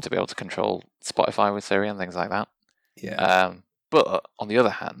 because I'd love to be able to control Spotify with Siri and things like that. Yeah. But on the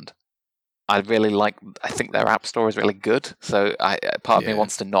other hand, I think their app store is really good. So part of me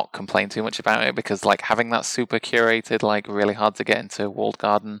wants to not complain too much about it because like having that super curated, like really hard to get into walled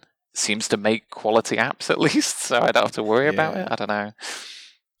garden seems to make quality apps at least. So I don't have to worry about it. I don't know.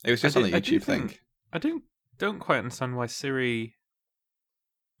 It was just on the YouTube thing. I don't quite understand why Siri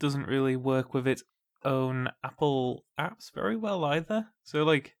doesn't really work with its own Apple apps very well either. So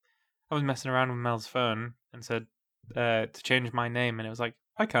like I was messing around with Mel's phone and said to change my name and it was like,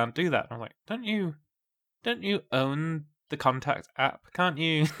 I can't do that. And I was like, don't you own the Contact app? Can't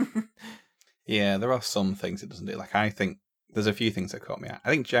you? Yeah, there are some things it doesn't do. Like, I think there's a few things that caught me out. I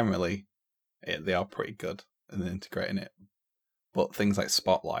think generally they are pretty good in integrating it. But things like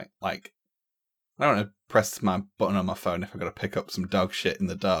Spotlight, like I don't want to press my button on my phone if I've got to pick up some dog shit in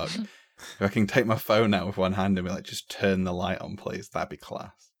the dark. If I can take my phone out with one hand and be like, just turn the light on, please, that'd be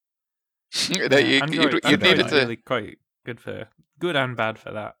class. Android needed is really quite good and bad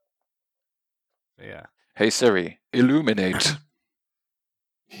for that. But yeah. Hey Siri, illuminate.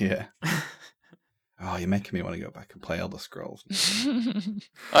 Yeah. Oh, you're making me want to go back and play Elder Scrolls.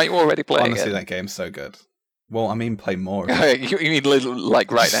 Are you already playing Honestly, it? that game's so good. Well, I mean, play more of it. You mean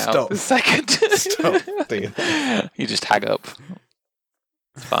like right now? Stop. The second. Stop doing that. You just hang up.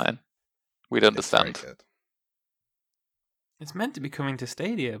 It's fine. We'd It's understand. very good. It's meant to be coming to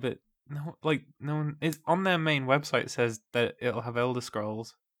Stadia, but no one is on their main website says that it'll have Elder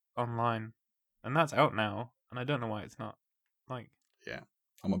Scrolls online, and that's out now. And I don't know why it's not. Like, Yeah,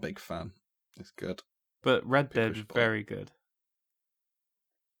 I'm a big fan. It's good. but Red People Dead should is play it. very good.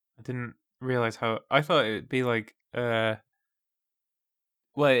 I didn't realize how. I thought it would be like, well,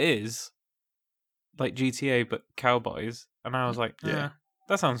 it is like GTA but cowboys, and I was like, Yeah.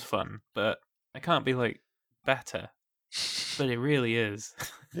 that sounds fun, but it can't be like better. But it really is.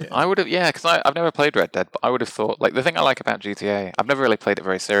 Yeah. I would have, because I've never played Red Dead, but I would have thought, like, the thing I like about GTA, I've never really played it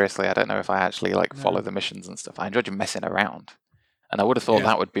very seriously. I don't know if I actually, like, follow No. the missions and stuff. I enjoyed messing around. And I would have thought Yeah.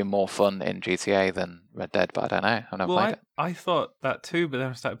 that would be more fun in GTA than Red Dead, but I don't know. I've never played it. I thought that too, but then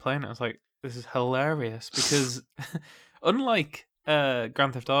I started playing it. I was like, this is hilarious because unlike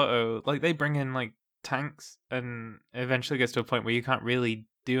Grand Theft Auto, like they bring in like tanks, and it eventually gets to a point where you can't really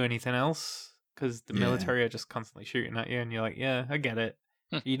do anything else because the Yeah. military are just constantly shooting at you, and you're like, yeah, I get it.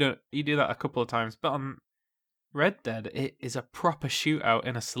 Hmm. You do that a couple of times, but on Red Dead, it is a proper shootout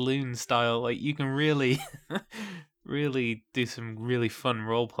in a saloon style. Like you can really, really do some really fun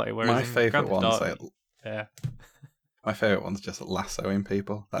role play. Whereas My in favourite Grand Theft one's Auto, like, yeah. my favourite one's just lassoing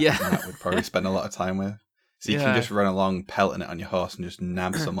people. That's Yeah. something that would probably spend a lot of time with. So you Yeah. can just run along, pelting it on your horse, and just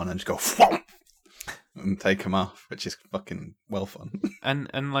nab someone and just go thwomp, and take them off, which is fucking well fun.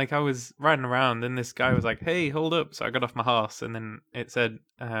 And like I was riding around, and this guy was like, "Hey, hold up!" So I got off my horse, and then it said,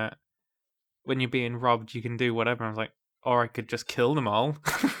 "When you're being robbed, you can do whatever." I was like, "Or I could just kill them all."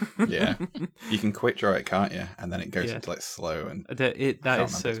 Yeah. You can quick draw it, can't you? And then it goes Yeah. into like slow and That I is can't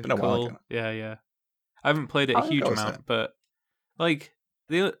so remember. It's been a while cool. ago. Yeah. I haven't played it How a long huge ago was amount, it? but like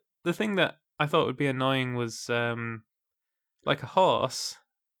the thing that I thought would be annoying was like a horse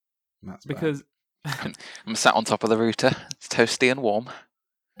Matt's back. because I'm sat on top of the router. It's toasty and warm.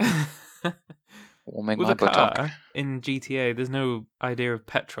 Warming with my a buttock. car in GTA, there's no idea of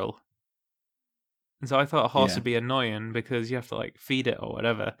petrol. And so I thought a horse Yeah. would be annoying because you have to like feed it or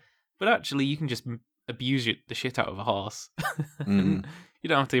whatever. But actually, you can just abuse the shit out of a horse. And you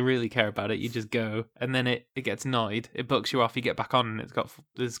don't have to really care about it. You just go, and then it gets annoyed. It bucks you off. You get back on, and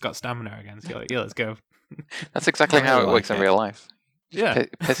it's got stamina again. So you're like, yeah, let's go. That's exactly I how really it works like in it. real life. Yeah,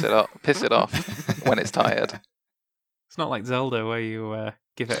 Piss it off when it's tired. it's not like Zelda where you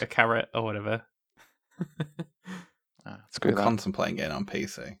give it a carrot or whatever. Screw I'm that. contemplating getting on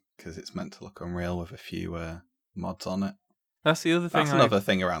PC because it's meant to look unreal with a few mods on it. That's the other thing. That's another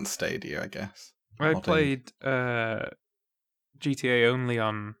thing around Stadia, I guess. I Modding. played GTA only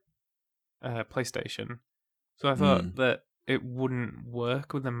on PlayStation, so I thought that it wouldn't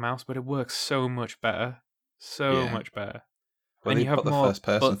work with the mouse, but it works so much better, Yeah. much better. Well, and they you have put the more first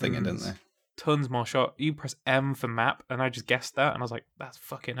person thing in, didn't buttons. they? Tons more shot. You press M for map, and I just guessed that, and I was like, "That's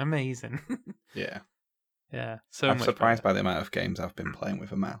fucking amazing." Yeah. Yeah, so I'm much. surprised better. by the amount of games I've been playing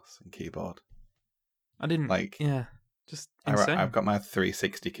with a mouse and keyboard. I didn't Like, Yeah, just insane. I've got my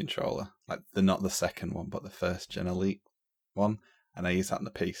 360 controller, like not the second one, but the first gen Elite one, and I use that on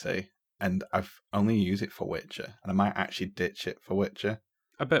the PC. And I've only used it for Witcher, and I might actually ditch it for Witcher.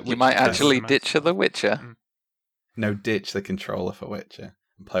 I bet You might Witcher's better actually than ditch mouse. The Witcher. No, ditch the controller for Witcher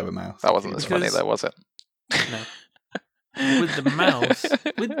and play with mouse. That wasn't as funny Because- though, was it? No. With the mouse,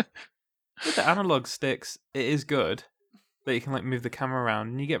 with the analog sticks, it is good that you can like move the camera around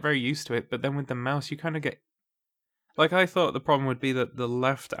and you get very used to it. But then with the mouse, you kind of get like I thought the problem would be that the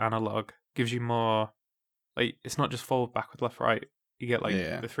left analog gives you more like it's not just forward, backward, left, right. You get like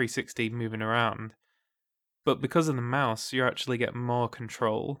Yeah. the 360 moving around. But because of the mouse, you actually get more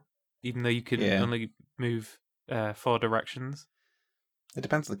control, even though you can Yeah. only move 4 directions. It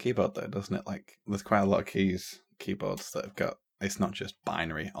depends on the keyboard, though, doesn't it? Like, there's quite a lot of keyboards that have got. It's not just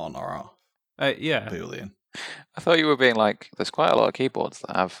binary on or off, Yeah. Boolean. I thought you were being like, there's quite a lot of keyboards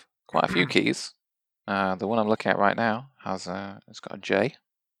that have quite a few keys. The one I'm looking at right now has it's got a J,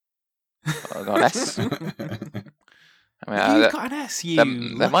 got an S, I mean, You've got an S, you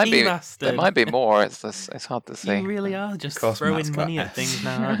there might be bastard. there might be more. It's hard to see. You really are just Of course throwing Matt's got money at S. things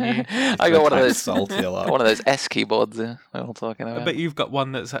now, aren't you? I got one of those salty a lot. one of those S keyboards we're all talking about. I bet you've got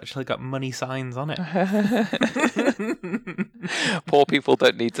one that's actually got money signs on it. Poor people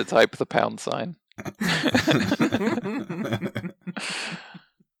don't need to type the pound sign.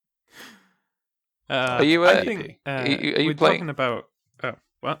 Are you? I think, are you we're playing? talking about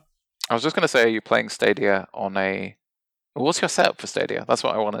what? I was just going to say, are you playing Stadia on a? What's your setup for Stadia? That's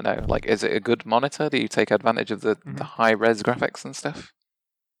what I want to know. Like, is it a good monitor? Do you take advantage of the high res graphics and stuff?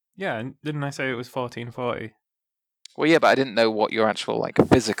 Yeah, didn't I say it was 1440? Well, yeah, but I didn't know what your actual like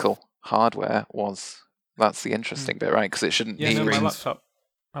physical hardware was. That's the interesting bit, right? Because it shouldn't need. No, my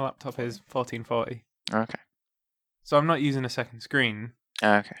laptop is 1440. Okay. So I'm not using a second screen.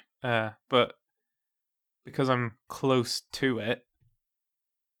 Okay. But because I'm close to it.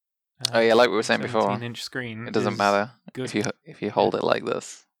 Oh yeah, like we were saying before, 17-inch screen. It doesn't matter good. if you hold it like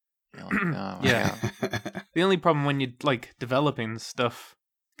this. Like, oh, yeah. The only problem when you're like developing stuff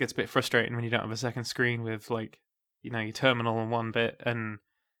gets a bit frustrating when you don't have a second screen with like your terminal on one bit and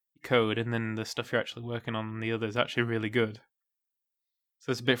code, and then the stuff you're actually working on the other is actually really good.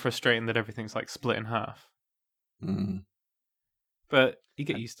 So it's a bit frustrating that everything's like split in half. But you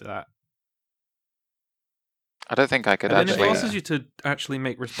get used to that. I don't think I could and actually. And it forces you to actually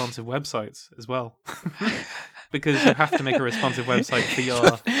make responsive websites as well. Because you have to make a responsive website for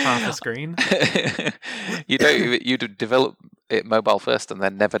your half a screen. You develop it mobile first and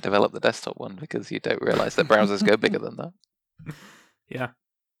then never develop the desktop one because you don't realize that browsers go bigger than that. Yeah.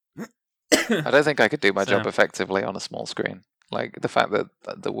 I don't think I could do my job effectively on a small screen. Like the fact that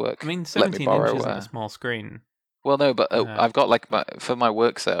the work. I mean, 17 inches isn't a small screen. Well, no, but I've got like for my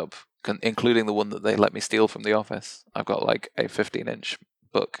work setup, including the one that they let me steal from the office. I've got like a 15-inch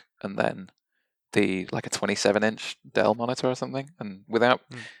book and then like a 27-inch Dell monitor or something. And without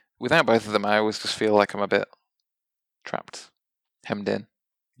both of them, I always just feel like I'm a bit trapped, hemmed in.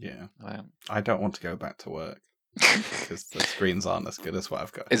 Yeah, I don't want to go back to work because the screens aren't as good as what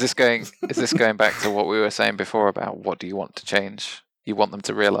I've got. Is this going back to what we were saying before about what do you want to change? You want them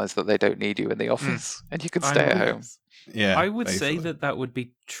to realize that they don't need you in the office and you can stay at home. Yeah, I would say that would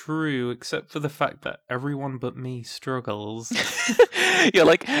be true, except for the fact that everyone but me struggles. You're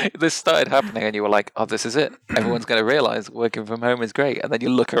like, this started happening and you were like, oh, this is it. Everyone's going to realize working from home is great. And then you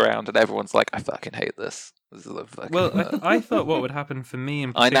look around and everyone's like, I fucking hate this. This is the fucking Well, I thought what would happen for me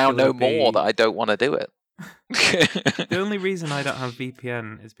in particular I now know more that I don't want to do it. The only reason I don't have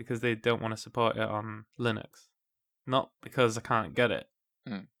VPN is because they don't want to support it on Linux. Not because I can't get it.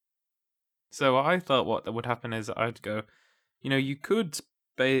 So I thought what would happen is I'd go, you could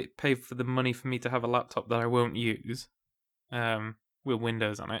pay for the money for me to have a laptop that I won't use, with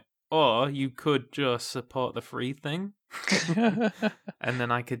Windows on it, or you could just support the free thing, and then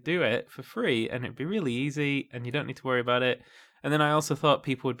I could do it for free, and it'd be really easy, and you don't need to worry about it. And then I also thought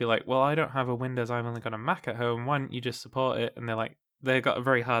people would be like, well, I don't have a Windows, I've only got a Mac at home, why don't you just support it? And they've got a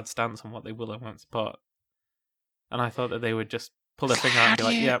very hard stance on what they will and won't support. And I thought that they would just pull their finger out and be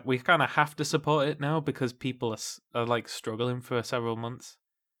like, yeah, we kind of have to support it now because people are like struggling for several months.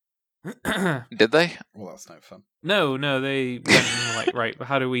 Did they? Well, that's no fun. No, they went and were like, right,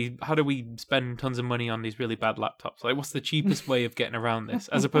 how do we spend tons of money on these really bad laptops? Like, what's the cheapest way of getting around this?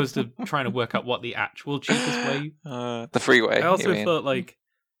 As opposed to trying to work out what the actual cheapest way. The free way. I also thought like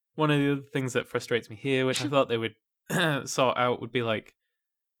one of the other things that frustrates me here, which I thought they would sort out, would be like,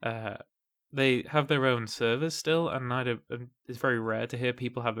 they have their own servers still, and it's very rare to hear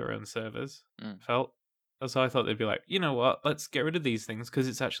people have their own servers. So I thought they'd be like, you know what, let's get rid of these things because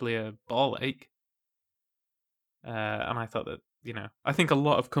it's actually a ball ache. And I thought that, I think a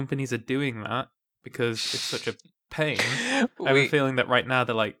lot of companies are doing that because it's such a pain. I have a feeling that right now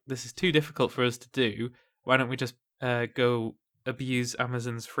they're like, this is too difficult for us to do. Why don't we just go abuse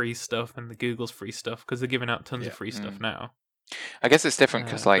Amazon's free stuff and the Google's free stuff, because they're giving out tons of free stuff now. I guess it's different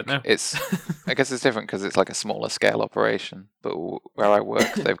because I guess it's different because it's like a smaller scale operation. But where I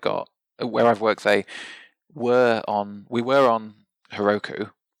work, where I've worked, we were on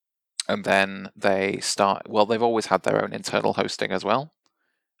Heroku, and then they've always had their own internal hosting as well.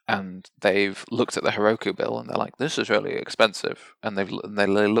 And they've looked at the Heroku bill and they're like, this is really expensive. And they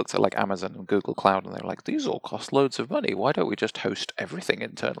looked at like Amazon and Google Cloud and they're like, these all cost loads of money. Why don't we just host everything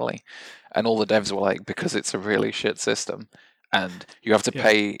internally? And all the devs were like, because it's a really shit system. And you have to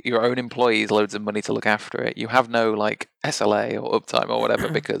pay your own employees loads of money to look after it. You have no like SLA or uptime or whatever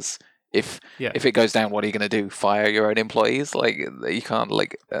because if it goes down, what are you going to do? Fire your own employees? Like you can't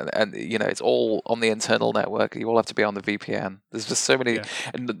and it's all on the internal network. You all have to be on the VPN. There's just so many,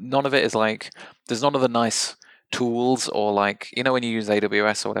 and none of it is like. There's none of the nice tools, or like, you know, when you use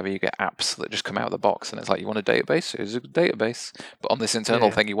AWS or whatever, you get apps that just come out of the box and it's like, you want a database? Here's a database. But on this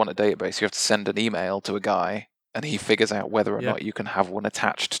internal thing, you want a database, you have to send an email to a guy and he figures out whether or not you can have one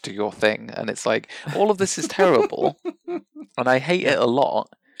attached to your thing. And it's like, all of this is terrible and I hate it a lot.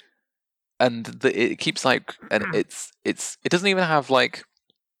 And it keeps like, and it doesn't even have like,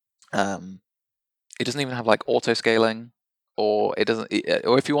 it doesn't even have like auto scaling, or it doesn't,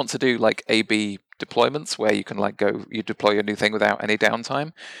 or if you want to do like A/B deployments where you can like you deploy a new thing without any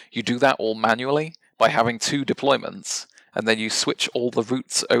downtime, you do that all manually by having 2 deployments, and then you switch all the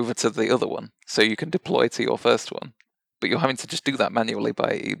routes over to the other one, so you can deploy to your first one. But you're having to just do that manually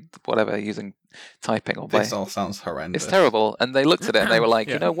by whatever, using typing or by. This all sounds horrendous. It's terrible. And they looked at it and they were like,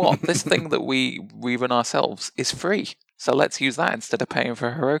 you know what? This thing that we run ourselves is free. So let's use that instead of paying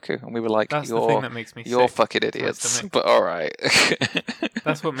for Heroku. And we were like, that's the thing that makes me you're sick. fucking idiots. But all right.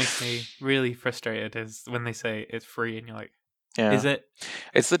 That's what makes me really frustrated, is when they say it's free and you're like, yeah. Is it?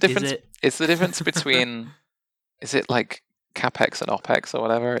 It's the difference. It's the difference between, is it like CapEx and OpEx or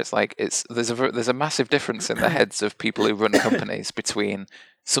whatever? It's like, there's a massive difference in the heads of people who run companies between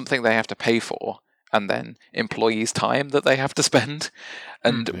something they have to pay for and then employees' time that they have to spend.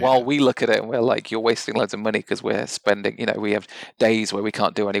 And while we look at it and we're like, you're wasting loads of money because we're spending, you know, we have days where we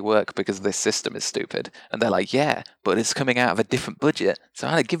can't do any work because this system is stupid. And they're like, yeah, but it's coming out of a different budget, so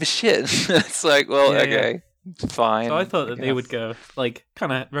I don't give a shit. It's like, well, okay, fine. So I thought that they would go, like,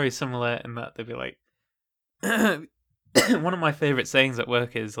 kind of very similar in that they'd be like, one of my favorite sayings at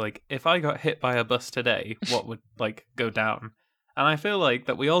work is like, if I got hit by a bus today, what would like go down? And I feel like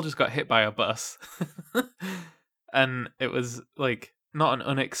that we all just got hit by a bus. And it was like not an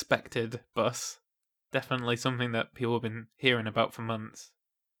unexpected bus. Definitely something that people have been hearing about for months.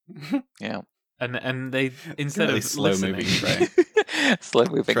 Yeah. And they, instead of slow moving train. Slow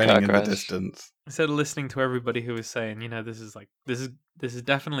moving car training in crash. the distance. Instead of listening to everybody who was saying, you know, this is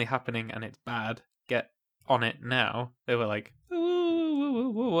definitely happening and it's bad, get on it now, they were like,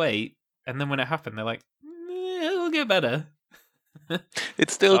 wait. And then when it happened, they're like, it'll get better.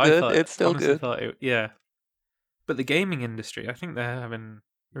 It's still good. It's still good. Yeah. But the gaming industry, I think they're having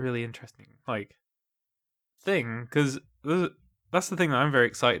a really interesting like thing, because that's the thing that I'm very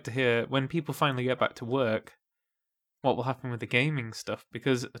excited to hear when people finally get back to work. What will happen with the gaming stuff?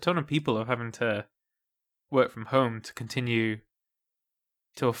 Because a ton of people are having to work from home to continue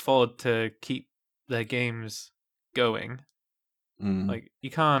to afford to keep their games going. Like,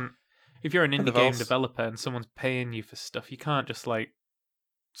 you can't, if you're an indie game developer and someone's paying you for stuff, you can't just like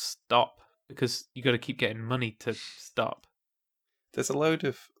stop, because you got to keep getting money to stop. There's a load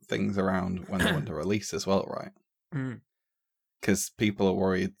of things around when they want to release as well, right? Because people are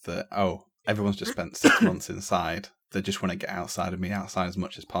worried that, everyone's just spent 6 months inside. They just want to get outside and be outside as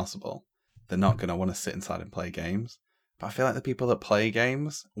much as possible. They're not going to want to sit inside and play games. But I feel like the people that play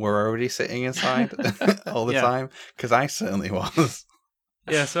games were already sitting inside all the time, because I certainly was.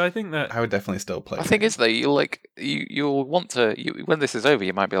 Yeah, so I think that I would definitely still play. I think is though, you'll want to, when this is over,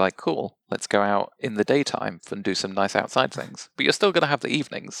 you might be like, cool, let's go out in the daytime and do some nice outside things. But you're still going to have the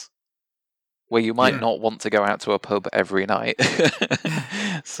evenings where you might not want to go out to a pub every night.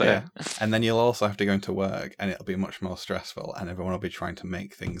 And then you'll also have to go into work, and it'll be much more stressful, and everyone will be trying to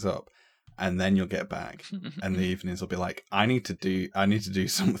make things up. And then you'll get back, and the evenings will be like, I need to do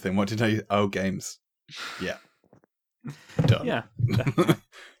something. What did I? Oh, games. Yeah. Done. Yeah. Definitely.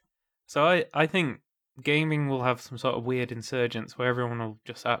 So I think gaming will have some sort of weird insurgence where everyone will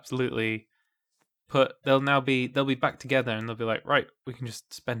just absolutely they'll be back together, and they'll be like, right, we can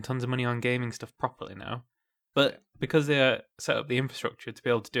just spend tons of money on gaming stuff properly now. But because they set up the infrastructure to be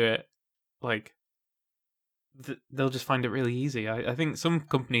able to do it, like they'll just find it really easy. I think some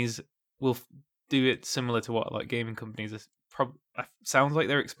companies will do it similar to what like gaming companies sounds like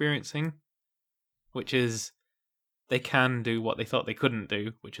they're experiencing, which is they can do what they thought they couldn't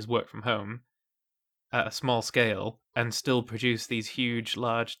do, which is work from home at a small scale and still produce these huge,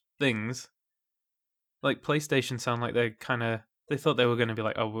 large things. Like PlayStation sound like they thought they were going to be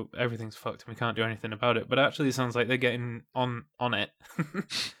like, oh, well, everything's fucked and we can't do anything about it. But actually it sounds like they're getting on it.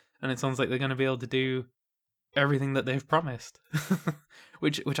 And it sounds like they're going to be able to do everything that they've promised.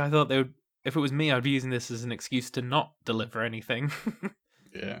 which I thought they would, if it was me, I'd be using this as an excuse to not deliver anything.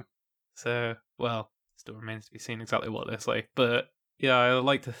 Yeah. So, well, still remains to be seen exactly what they're like. But yeah, I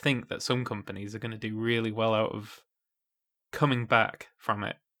like to think that some companies are going to do really well out of coming back from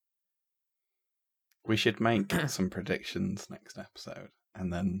it. We should make some predictions next episode,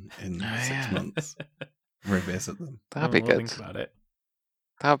 and then in 6 months revisit them. That'd be good. Think about it.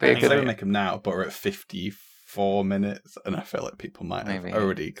 That'd be a good. Don't make them now, but we're at 54 4 minutes, and I feel like people might have Maybe.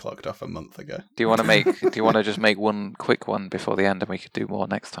 already clocked off a month ago. Do you want to just make one quick one before the end, and we could do more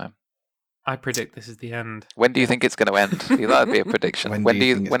next time? I predict this is the end. When do you think it's going to end? That'd be a prediction.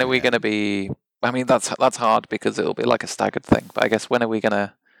 When are we going to be? I mean, that's hard because it'll be like a staggered thing. But I guess when are we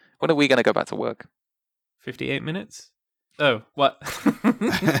gonna go back to work? 58 minutes. Oh, what?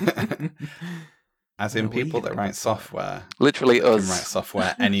 As in people that write software. Literally that us. can write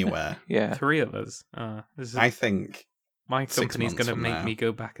software anywhere. Yeah. 3 of us. I think my company's going to make now. me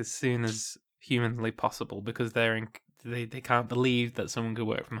go back as soon as humanly possible because they can't believe that someone could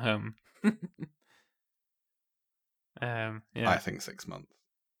work from home. Yeah. I think 6 months.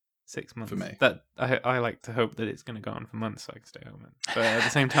 6 months for me. That I like to hope that it's going to go on for months so I can stay home. But at the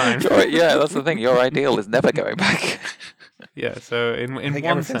same time, yeah, that's the thing. Your ideal is never going back. Yeah. So in I think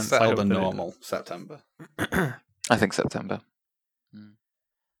one sense, settled I hope to that normal September. I think September.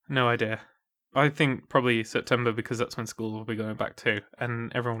 No idea. I think probably September because that's when school will be going back too,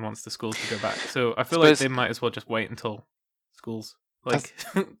 and everyone wants the schools to go back. So I feel like they might as well just wait until schools. Like,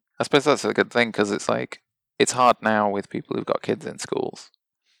 I suppose that's a good thing because it's like it's hard now with people who've got kids in schools.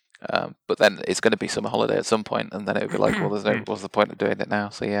 But then it's going to be summer holiday at some point, and then it would be like, well, what's the point of doing it now?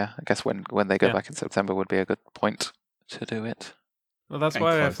 So yeah, I guess when they go back in September would be a good point to do it. Well, that's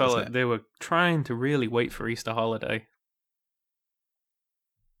why I felt like they were trying to really wait for Easter holiday.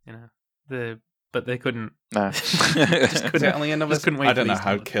 You know, but they couldn't. No, Is it only another? I don't know how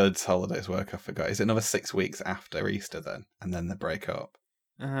holiday. kids' holidays work. I forgot. Is it another 6 weeks after Easter then, and then they break up?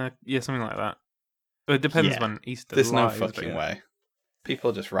 Yeah, something like that. But it depends when Easter. There's lies, no fucking way.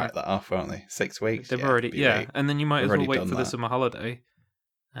 People just write that off, won't they? 6 weeks. They've already right. and then you might as well wait for the that. summer holiday.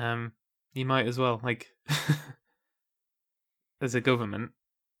 You might as well as a government.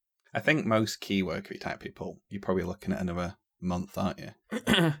 I think most key workery type people, you're probably looking at another month, aren't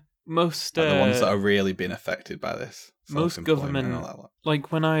you? Most the ones that are really being affected by this. Most government,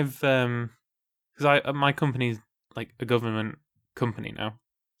 like when I've because my company's like a government company now.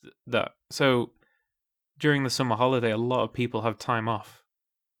 So during the summer holiday, a lot of people have time off.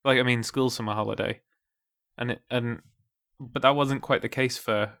 Like I mean, school summer holiday, but that wasn't quite the case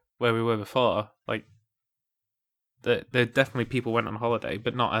for where we were before. Like there definitely people went on holiday,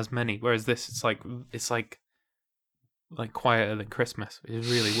 but not as many. Whereas this, it's like quieter than Christmas. It's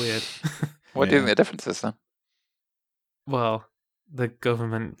really weird. What do you think the difference is then? Well, the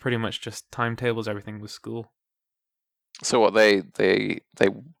government pretty much just timetables everything with school. So what they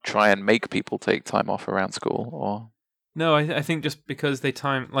try and make people take time off around school, or no? I think just because they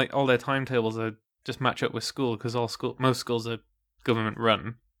all their timetables are just match up with school because most schools are government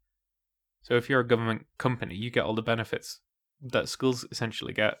run. So if you're a government company, you get all the benefits that schools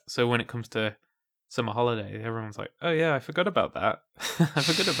essentially get. So when it comes to summer holiday, everyone's like, "Oh yeah, I forgot about that. I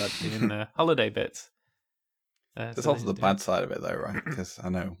forgot about the holiday bits." There's also the bad side of it, though, right? Because I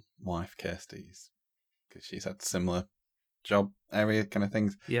know wife Kirsty's, because she's had similar job area kind of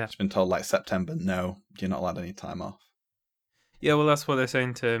things. Yeah, she's been told like September, no, you're not allowed any time off. Yeah, well, that's what they're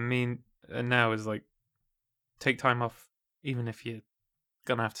saying to me now is like, take time off, even if you're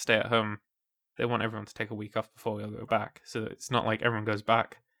gonna have to stay at home. They want everyone to take a week off before we all go back, so it's not like everyone goes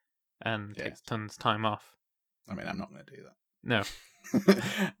back and takes tons of time off. I mean, I'm not going to do that. No.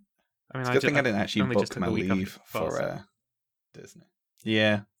 I mean, it's a good thing I didn't actually book my leave for Disney.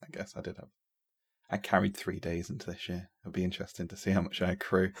 Yeah, I guess I did have. I carried 3 days into this year. It'll be interesting to see how much I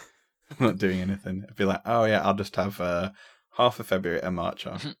accrue. I'm not doing anything. It'd be like, oh yeah, I'll just have half of February and March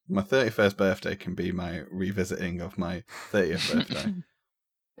off. My 31st birthday can be my revisiting of my 30th birthday.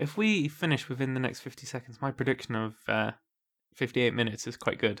 If we finish within the next 50 seconds, my prediction of 58 minutes is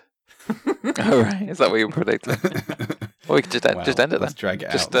quite good. Oh, right. Is that what you're predicting? Well, we could just end it then. Let's drag it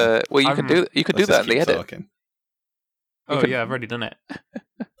out. Then. Well, you could do that in the edit. Talking. Yeah, I've already done it.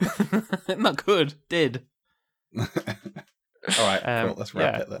 Not good. Did. All right, cool. Let's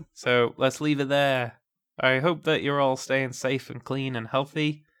wrap it then. So let's leave it there. I hope that you're all staying safe and clean and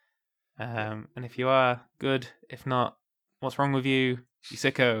healthy. And if you are, good. If not, what's wrong with you? You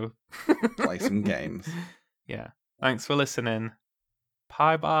sicko. Play some games. Yeah. Thanks for listening.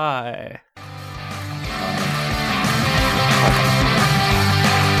 Bye-bye.